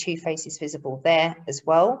 cubes with 2 faces visible there as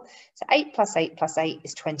well. So 8 plus 8 plus 8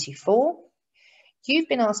 is 24. You've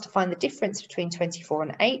been asked to find the difference between 24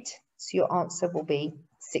 and 8, so your answer will be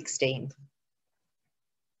 16.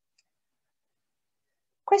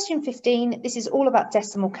 Question 15, this is all about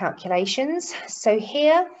decimal calculations. So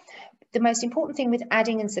here, the most important thing with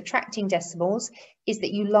adding and subtracting decimals is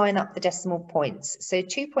that you line up the decimal points. So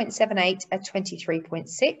 2.78 at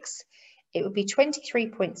 23.6, it would be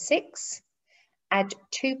 23.6, add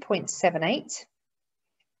 2.78,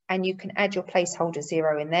 and you can add your placeholder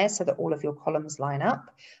 0 in there so that all of your columns line up.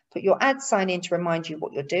 Put your add sign in to remind you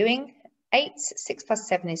what you're doing. 8, 6 plus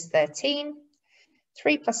 7 is 13,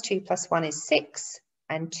 3 plus 2 plus 1 is 6,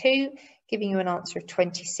 and 2, giving you an answer of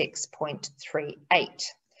 26.38.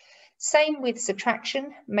 Same with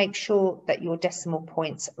subtraction, make sure that your decimal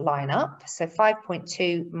points line up. So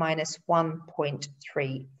 5.2 minus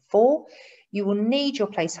 1.34. You will need your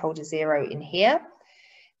placeholder 0 in here.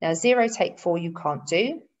 Now 0 take 4 you can't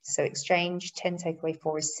do, so exchange. 10 take away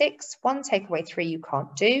 4 is 6. 1 take away 3 you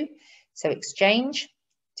can't do, so exchange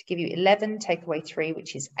to give you 11 take away 3,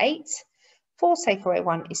 which is 8. 4 take away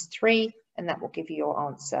 1 is 3, and that will give you your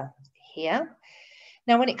answer here.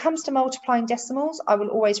 Now, when it comes to multiplying decimals, I will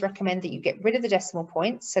always recommend that you get rid of the decimal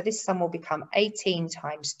points. So this sum will become 18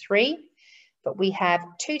 times 3, but we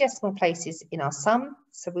have 2 decimal places in our sum,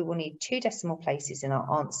 so we will need 2 decimal places in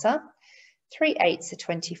our answer. 3 8s are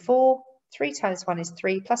 24, 3 times 1 is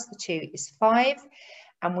 3, plus the 2 is 5,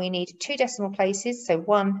 and we need 2 decimal places, so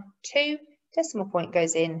 1, 2, decimal point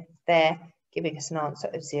goes in there, giving us an answer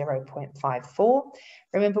of 0.54.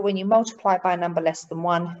 Remember, when you multiply by a number less than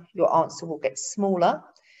 1, your answer will get smaller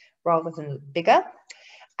rather than bigger.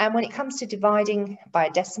 And when it comes to dividing by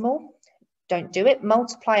a decimal, don't do it.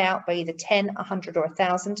 Multiply out by either 10, 100 or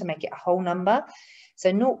 1,000 to make it a whole number.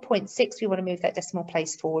 So 0.6, we want to move that decimal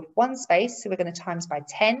place forward 1 space. So we're going to times by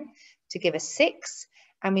 10 to give us 6.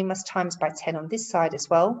 And we must times by 10 on this side as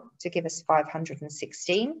well to give us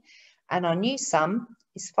 516. And our new sum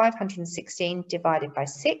is 516 divided by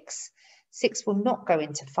 6. 6 will not go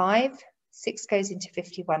into 5. 6 goes into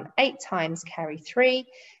 51 8 times, carry 3.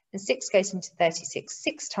 And 6 goes into 36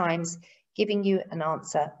 6 times, giving you an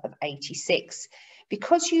answer of 86.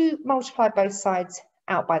 Because you multiply both sides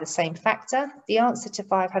out by the same factor, the answer to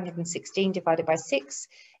 516 divided by 6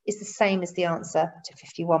 is the same as the answer to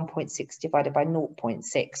 51.6 divided by 0.6.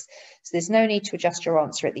 So there's no need to adjust your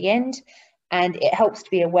answer at the end. And it helps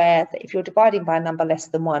to be aware that if you're dividing by a number less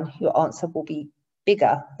than 1, your answer will be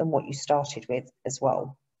bigger than what you started with as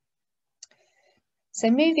well.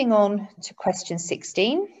 So moving on to question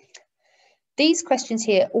 16. These questions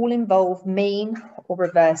here all involve mean or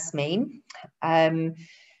reverse mean.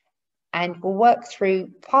 and we'll work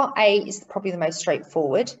through part A is probably the most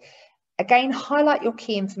straightforward. Again, highlight your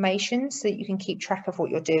key information so that you can keep track of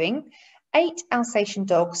what you're doing. 8 Alsatian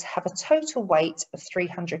dogs have a total weight of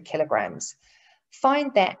 300 kilograms.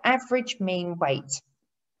 Find their average mean weight.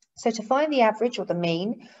 So to find the average or the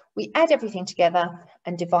mean, we add everything together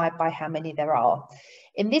and divide by how many there are.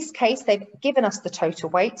 In this case, they've given us the total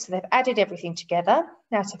weight, so they've added everything together.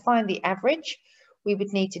 Now to find the average, we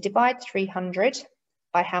would need to divide 300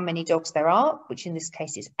 by how many dogs there are, which in this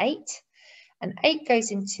case is 8. And 8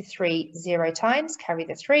 goes into 3 0 times, carry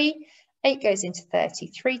the 3. 8 goes into 30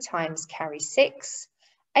 3 times, carry 6.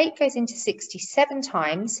 8 goes into 67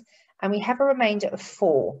 times, and we have a remainder of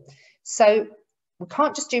 4. So we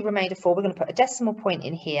can't just do remainder 4. We're going to put a decimal point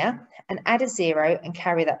in here and add a 0 and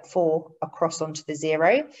carry that 4 across onto the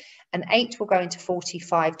 0. And 8 will go into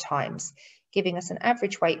 45 times, giving us an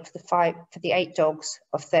average weight for the 8 dogs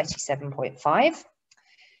of 37.5.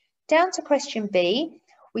 Down to question B,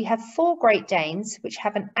 we have 4 Great Danes which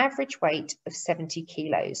have an average weight of 70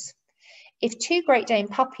 kilos. If 2 Great Dane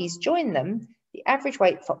puppies join them, the average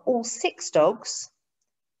weight for all 6 dogs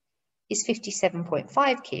is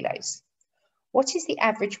 57.5 kilos. What is the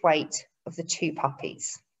average weight of the 2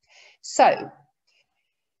 puppies? So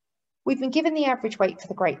we've been given the average weight for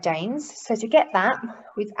the Great Danes. So to get that,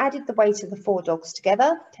 we've added the weight of the 4 dogs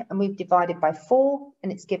together and we've divided by 4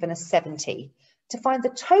 and it's given us 70. To find the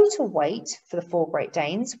total weight for the 4 Great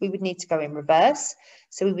Danes, we would need to go in reverse.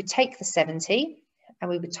 So we would take the 70 and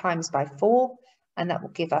we would times by 4, and that will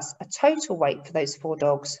give us a total weight for those 4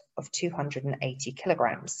 dogs of 280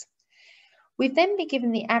 kilograms. We've then been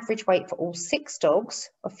given the average weight for all 6 dogs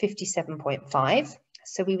of 57.5.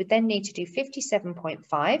 So we would then need to do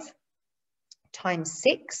 57.5 times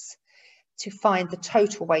 6 to find the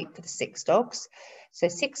total weight for the 6 dogs. So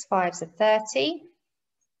 6 5s are 30.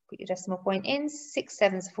 Put your decimal point in. 6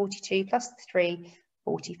 7s are 42 plus the 3,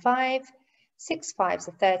 45. 6 5s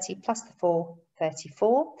are 30 plus the 4,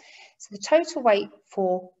 34. So the total weight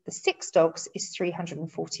for the 6 dogs is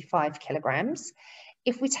 345 kilograms.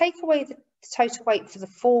 If we take away the total weight for the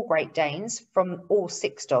 4 Great Danes from all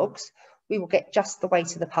 6 dogs, we will get just the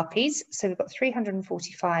weight of the puppies. So we've got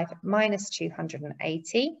 345 minus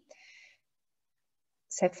 280.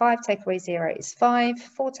 So 5 take away 0 is 5,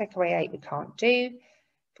 4 take away 8 we can't do,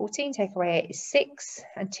 14 take away 8 is 6,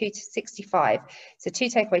 and 2 to 65. So 2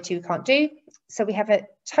 take away 2 we can't do. So we have a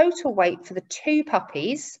total weight for the 2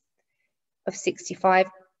 puppies of 65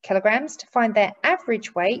 kilograms. To find their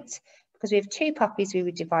average weight, because we have 2 puppies, we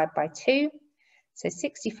would divide by 2. So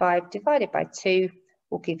 65 divided by 2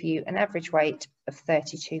 will give you an average weight of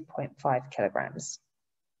 32.5 kilograms.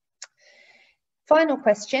 Final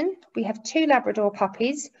question, we have 2 Labrador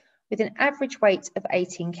puppies with an average weight of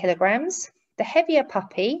 18 kilograms. The heavier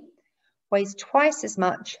puppy weighs twice as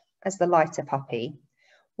much as the lighter puppy.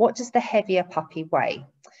 What does the heavier puppy weigh?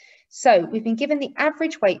 So we've been given the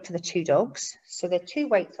average weight for the 2 dogs. So their 2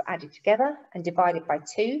 weights are added together and divided by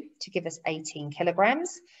 2 to give us 18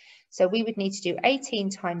 kilograms. So we would need to do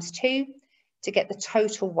 18 times 2 to get the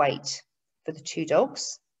total weight for the 2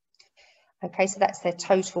 dogs. Okay, so that's their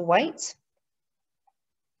total weight.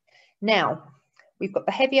 Now, we've got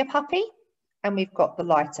the heavier puppy and we've got the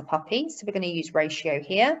lighter puppy. So we're going to use ratio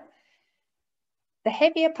here. The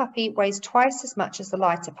heavier puppy weighs twice as much as the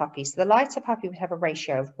lighter puppy. So the lighter puppy would have a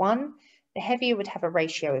ratio of 1. The heavier would have a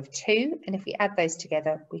ratio of 2. And if we add those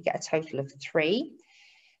together, we get a total of 3.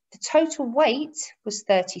 The total weight was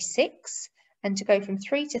 36. And to go from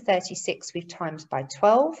 3 to 36, we've times by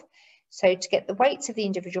 12. So to get the weights of the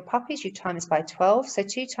individual puppies, you times by 12. So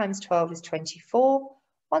 2 times 12 is 24.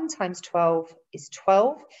 1 times 12 is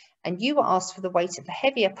 12. And you were asked for the weight of the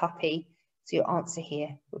heavier puppy. So your answer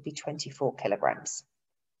here would be 24 kilograms.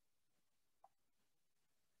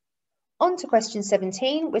 On to question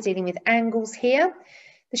 17, we're dealing with angles here.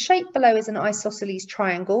 The shape below is an isosceles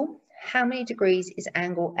triangle. How many degrees is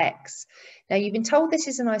angle X? Now you've been told this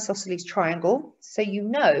is an isosceles triangle, so you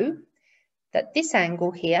know that this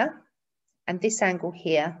angle here and this angle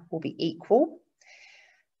here will be equal.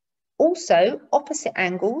 Also, opposite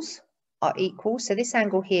angles are equal, so this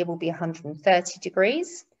angle here will be 130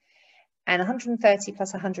 degrees. And 130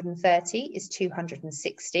 plus 130 is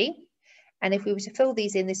 260. And if we were to fill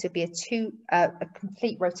these in, this would be a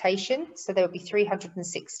complete rotation. So there would be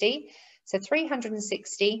 360. So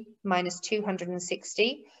 360 minus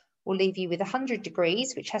 260 will leave you with 100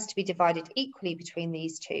 degrees, which has to be divided equally between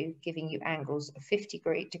these two, giving you angles of 50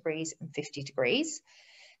 degrees and 50 degrees.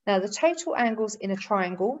 Now the total angles in a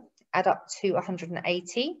triangle add up to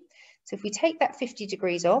 180. So if we take that 50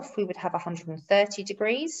 degrees off, we would have 130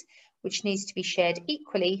 degrees, which needs to be shared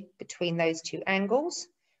equally between those 2 angles,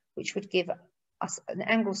 which would give us an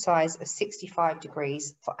angle size of 65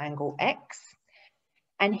 degrees for angle X.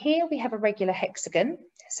 And here we have a regular hexagon.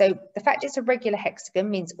 So the fact it's a regular hexagon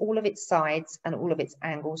means all of its sides and all of its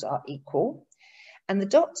angles are equal. And the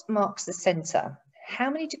dot marks the center. How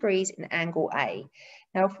many degrees in angle A?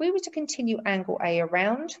 Now, if we were to continue angle A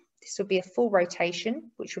around, this would be a full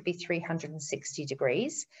rotation, which would be 360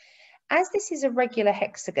 degrees. As this is a regular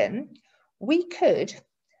hexagon, we could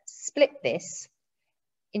split this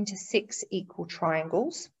into 6 equal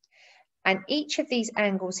triangles. And each of these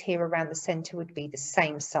angles here around the center would be the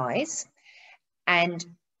same size. And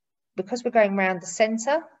because we're going around the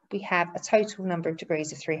center, we have a total number of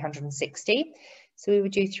degrees of 360. So we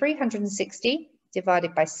would do 360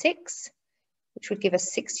 divided by 6, which would give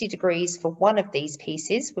us 60 degrees for one of these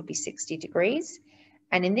pieces, would be 60 degrees.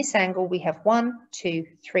 And in this angle, we have 1, 2,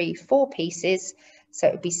 3, 4 pieces. So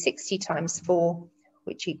it would be 60 times 4,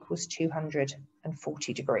 which equals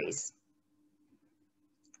 240 degrees.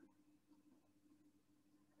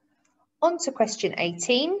 On to question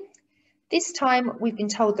 18. This time we've been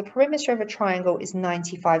told the perimeter of a triangle is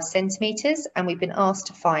 95 centimetres and we've been asked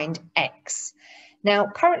to find X. Now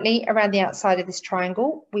currently around the outside of this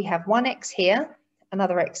triangle we have one X here,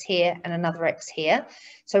 another X here and another X here.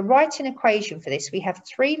 So write an equation for this. We have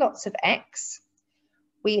 3 lots of X.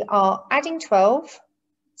 We are adding 12,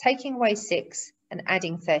 taking away 6 and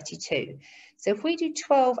adding 32. So if we do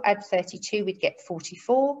 12 add 32 we'd get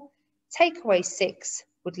 44, take away 6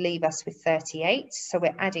 would leave us with 38. So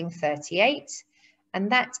we're adding 38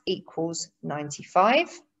 and that equals 95.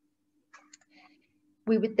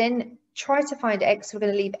 We would then try to find X. We're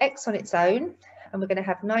going to leave X on its own and we're going to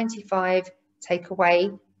have 95 take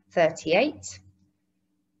away 38,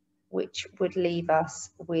 which would leave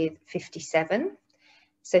us with 57.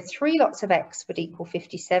 So 3 lots of X would equal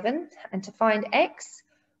 57. And to find X,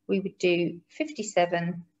 we would do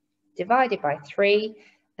 57 divided by 3.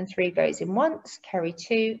 And 3 goes in once, carry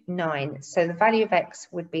 2, 9. So the value of X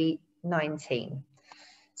would be 19.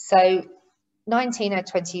 So 19 add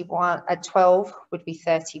 21, add 12 would be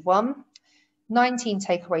 31. 19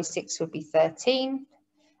 take away 6 would be 13.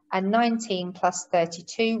 And 19 plus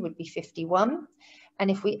 32 would be 51. And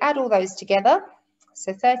if we add all those together,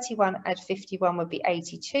 so 31 add 51 would be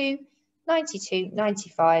 82, 92,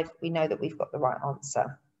 95, we know that we've got the right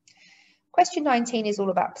answer. Question 19 is all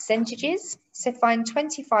about percentages. So find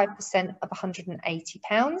 25% of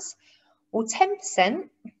 £180. Well, 10%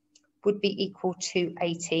 would be equal to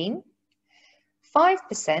 18.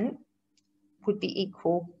 5% would be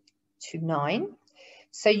equal to 9.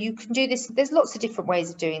 So you can do this. There's lots of different ways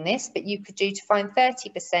of doing this, but you could do to find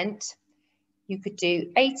 30%, you could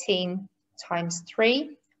do 18 times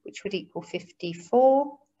 3, which would equal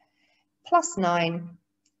 54, plus 9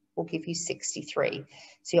 will give you 63.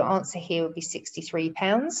 So your answer here would be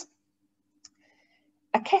 £63.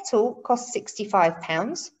 A kettle costs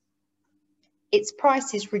 £65. Its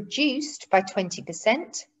price is reduced by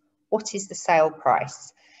 20%. What is the sale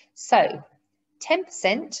price? So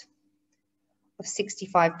 10% of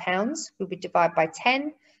 £65, we would divide by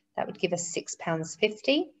 10. That would give us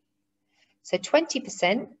 £6.50. So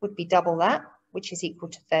 20% would be double that, which is equal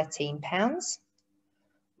to £13.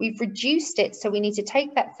 We've reduced it, so we need to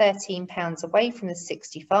take that £13 away from the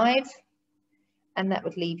 65, and that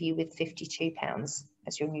would leave you with £52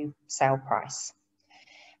 as your new sale price.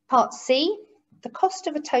 Part C, the cost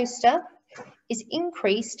of a toaster is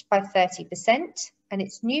increased by 30% and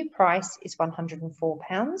its new price is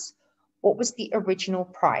 £104. What was the original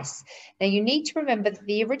price? Now you need to remember that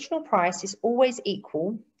the original price is always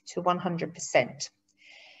equal to 100%.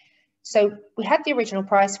 So we had the original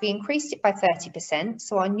price, we increased it by 30%,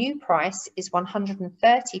 so our new price is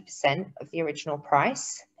 130% of the original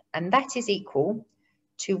price, and that is equal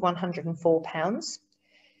to £104.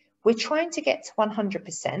 We're trying to get to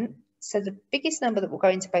 100%, so the biggest number that will go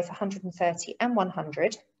into both 130 and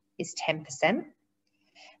 100 is 10%.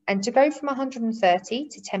 And to go from 130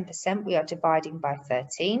 to 10%, we are dividing by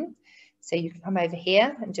 13. So you can come over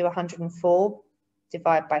here and do 104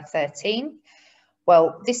 divided by 13.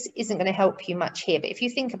 Well, this isn't going to help you much here, but if you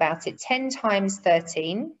think about it, 10 times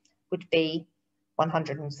 13 would be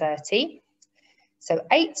 130. So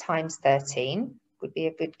 8 times 13 would be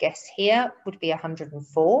a good guess here, would be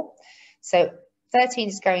 104. So 13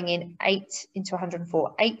 is going in 8 into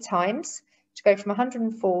 104 8 times. To go from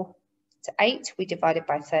 104 to 8, we divide it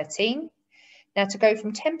by 13. Now to go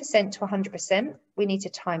from 10% to 100%, we need to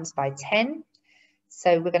times by 10.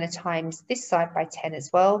 So we're going to times this side by 10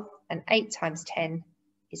 as well, and 8 times 10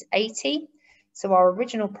 is 80. So our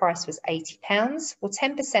original price was £80. Well,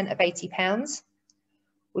 10% of £80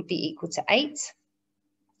 would be equal to 8.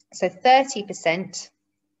 So 30%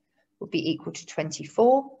 would be equal to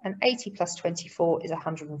 24, and 80 plus 24 is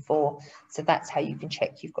 104. So that's how you can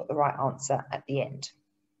check you've got the right answer at the end.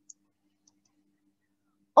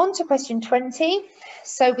 On to question 20.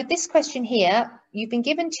 So with this question here, you've been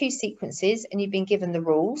given two sequences and you've been given the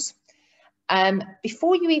rules.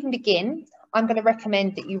 Before you even begin, I'm going to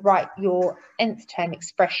recommend that you write your nth term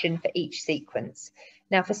expression for each sequence.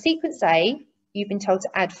 Now for sequence A, you've been told to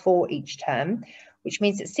add 4 each term, which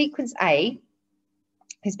means that sequence A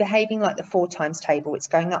is behaving like the 4 times table. It's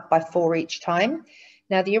going up by 4 each time.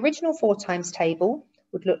 Now the original 4 times table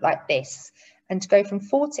would look like this. And to go from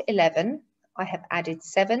 4 to 11, I have added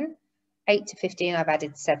 7, 8 to 15, I've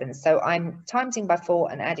added 7. So I'm timesing by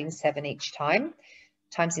 4 and adding 7 each time,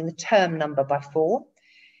 timesing the term number by 4.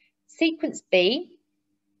 Sequence B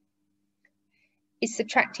is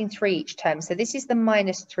subtracting 3 each term. So this is the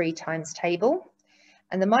minus 3 times table.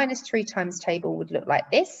 And the minus 3 times table would look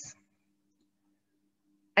like this.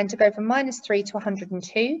 And to go from minus 3 to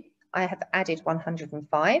 102, I have added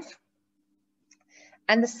 105.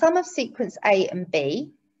 And the sum of sequence A and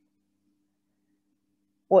B,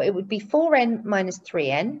 well, it would be 4n minus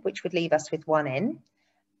 3n, which would leave us with 1n,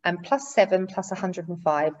 and plus 7 plus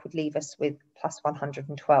 105 would leave us with plus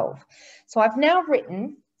 112. So I've now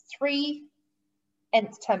written 3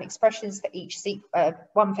 nth term expressions for each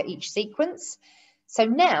one for each sequence. So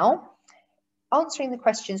now answering the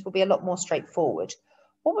questions will be a lot more straightforward.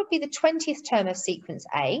 What would be the 20th term of sequence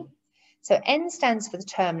A? So n stands for the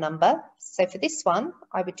term number. So for this one,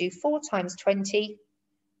 I would do 4 times 20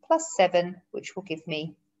 plus 7, which will give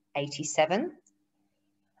me 87.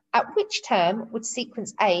 At which term would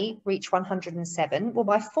sequence A reach 107? Well,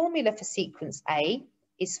 my formula for sequence A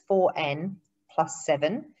is 4n plus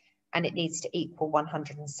 7, and it needs to equal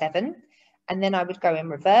 107. And then I would go in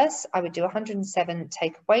reverse. I would do 107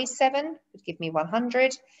 take away 7 would give me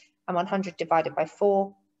 100, and 100 divided by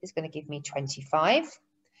 4 is going to give me 25.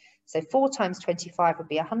 So 4 times 25 would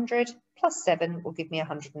be 100, plus 7 will give me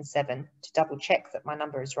 107, to double check that my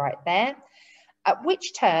number is right there. At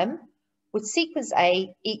which term would sequence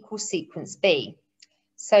A equal sequence B?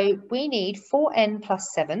 So we need 4n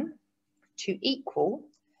plus 7 to equal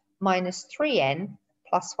minus 3n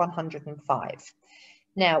plus 105.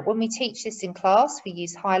 Now, when we teach this in class, we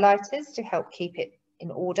use highlighters to help keep it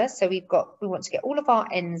in order. So we want to get all of our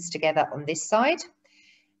n's together on this side,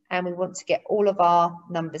 and we want to get all of our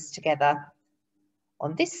numbers together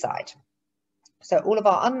on this side. So all of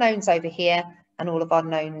our unknowns over here and all of our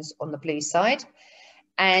knowns on the blue side.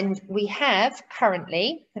 And we have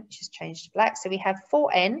currently, let me just change to black, so we have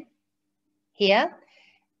 4n here.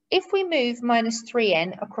 If we move minus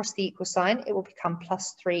 3n across the equal sign, it will become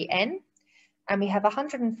plus 3n. And we have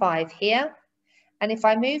 105 here. And if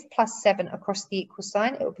I move plus 7 across the equal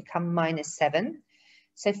sign, it will become minus 7.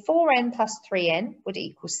 So 4n plus 3n would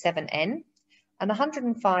equal 7n. And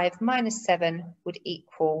 105 minus 7 would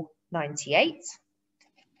equal 98.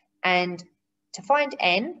 And to find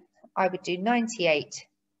n, I would do 98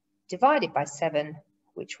 divided by 7,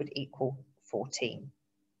 which would equal 14.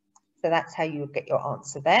 So that's how you would get your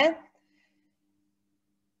answer there.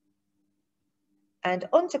 And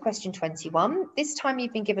on to question 21. This time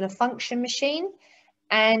you've been given a function machine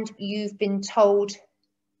and you've been told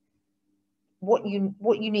what you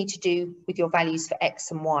need to do with your values for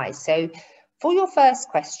x and y. So for your first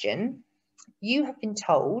question, you have been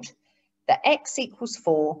told that x equals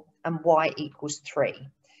 4 and y equals 3.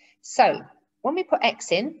 So when we put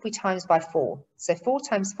x in, we times by 4. So 4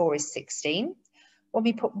 times 4 is 16. When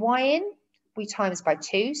we put y in, we times by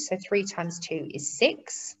 2. So 3 times 2 is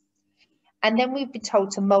 6. And then we've been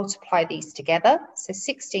told to multiply these together. So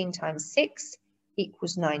 16 times 6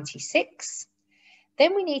 equals 96.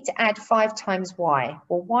 Then we need to add 5 times y.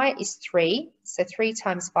 Well, y is 3. So 3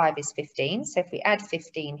 times 5 is 15. So if we add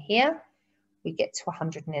 15 here, we get to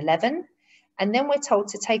 111. And then we're told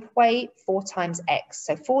to take away 4 times x.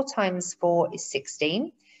 So 4 times 4 is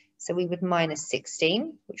 16. So we would minus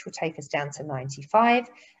 16, which will take us down to 95.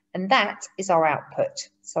 And that is our output.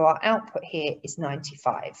 So our output here is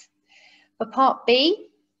 95. For part B,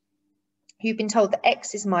 you've been told that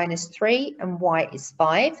x is minus 3 and y is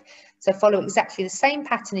 5. So follow exactly the same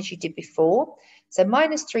pattern as you did before. So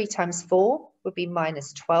minus 3 times 4 would be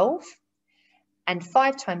minus 12. And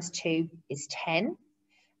 5 times 2 is 10.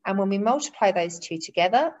 And when we multiply those two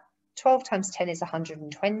together, 12 times 10 is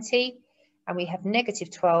 120. And we have negative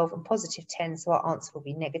 12 and positive 10, so our answer will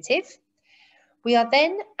be negative. We are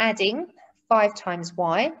then adding 5 times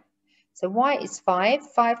y. So y is 5.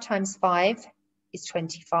 5 times 5 is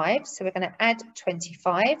 25. So we're going to add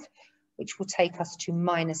 25, which will take us to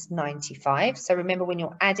minus 95. So remember, when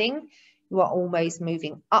you're adding, you are always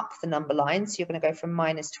moving up the number line. So you're going to go from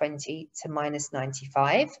 -20 to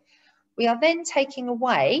 -95. We are then taking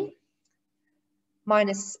away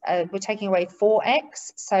we're taking away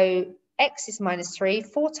 4x. So x is -3.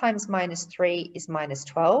 4 times -3 is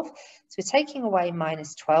 -12. So we're taking away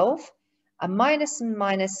 -12. A minus and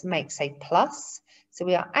minus makes a plus. So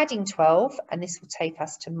we are adding 12, and this will take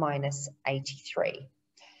us to -83.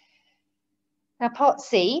 Now part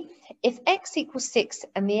C, if x equals 6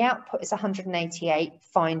 and the output is 188,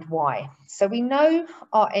 find y. So we know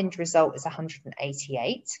our end result is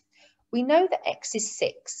 188. We know that x is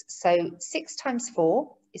 6, so 6 times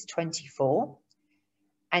 4 is 24,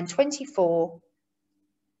 and 24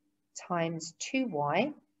 times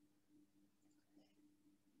 2y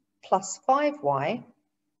plus 5y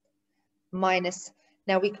minus,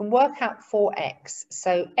 now we can work out 4x.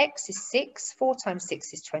 So x is 6, 4 times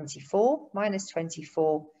 6 is 24, minus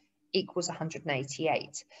 24 equals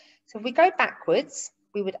 188. So if we go backwards,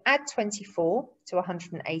 we would add 24 to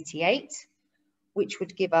 188, which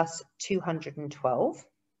would give us 212.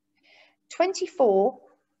 24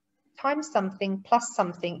 times something plus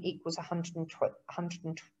something equals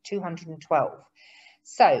 212.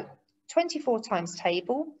 So 24 times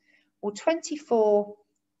table, or 24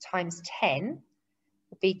 times 10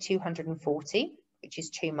 would be 240, which is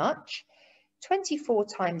too much. 24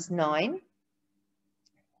 times 9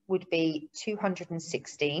 would be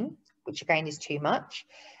 216, which again is too much.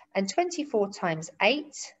 And 24 times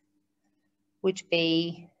 8 would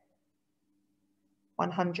be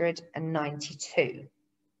 192.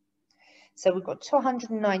 So we've got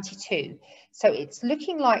 292. So it's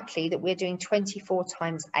looking likely that we're doing 24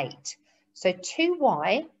 times 8. So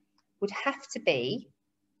 2y would have to be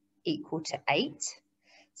equal to 8.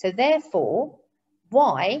 So therefore,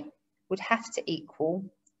 y would have to equal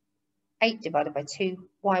 8 divided by 2.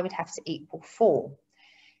 Y would have to equal 4.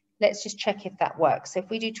 Let's just check if that works. So if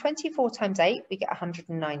we do 24 times 8, we get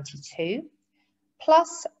 192.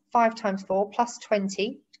 Plus 5 times 4 plus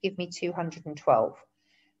 20 to give me 212.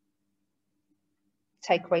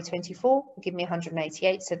 Take away 24 will give me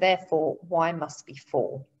 188. So therefore, y must be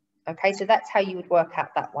 4. Okay, so that's how you would work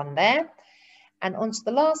out that one there. And on to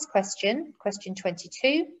the last question, question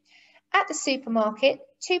 22. At the supermarket,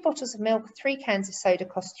 2 bottles of milk, 3 cans of soda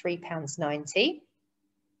cost £3.90.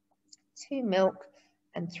 2 milk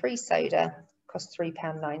and 3 soda cost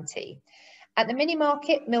 £3.90. At the mini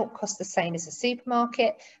market, milk costs the same as the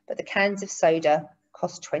supermarket, but the cans of soda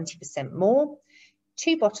cost 20% more.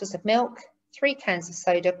 2 bottles of milk, 3 cans of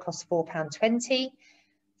soda cost £4.20.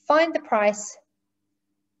 Find the price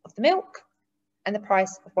of the milk and the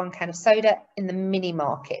price of 1 can of soda in the mini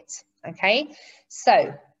market. Okay,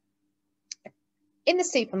 so in the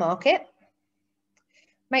supermarket,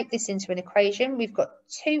 make this into an equation. We've got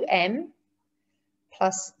 2m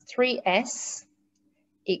plus 3s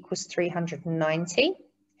equals 390.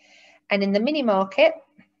 And in the mini market,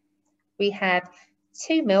 we have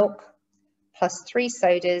 2 milk plus 3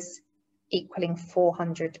 sodas equaling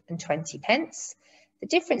 420 pence. The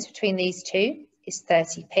difference between these two is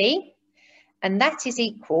 30p, and that is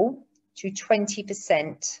equal to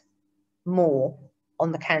 20% more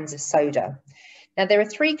on the cans of soda. Now there are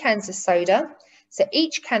 3 cans of soda, so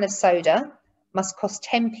each can of soda must cost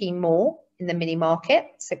 10p more in the mini market,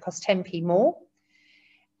 so it costs 10p more,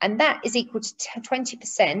 and that is equal to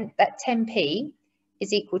 20%, that 10p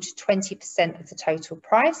is equal to 20% of the total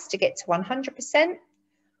price. To get to 100%,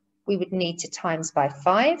 we would need to times by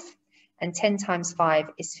 5, and 10 times 5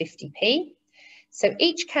 is 50p. So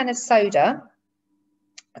each can of soda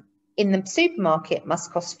in the supermarket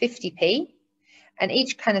must cost 50p, and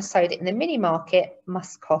each can of soda in the mini market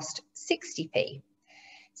must cost 60p.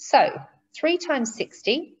 So 3 times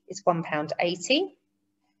 60 is £1.80.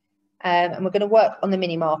 And we're going to work on the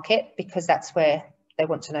mini market because that's where they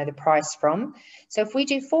want to know the price from. So if we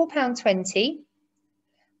do £4.20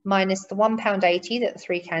 minus the £1.80 that the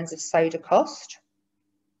 3 cans of soda cost,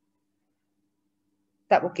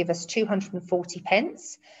 that will give us 240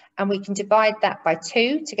 pence. And we can divide that by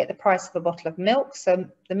 2 to get the price of a bottle of milk. So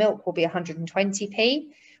the milk will be 120p,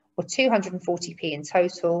 or 240p in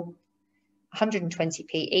total,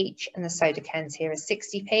 120p each, and the soda cans here are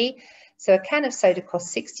 60p. So a can of soda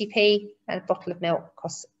costs 60p, and a bottle of milk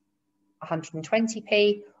costs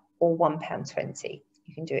 120p, or £1.20.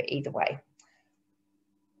 You can do it either way.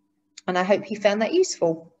 And I hope you found that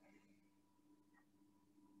useful.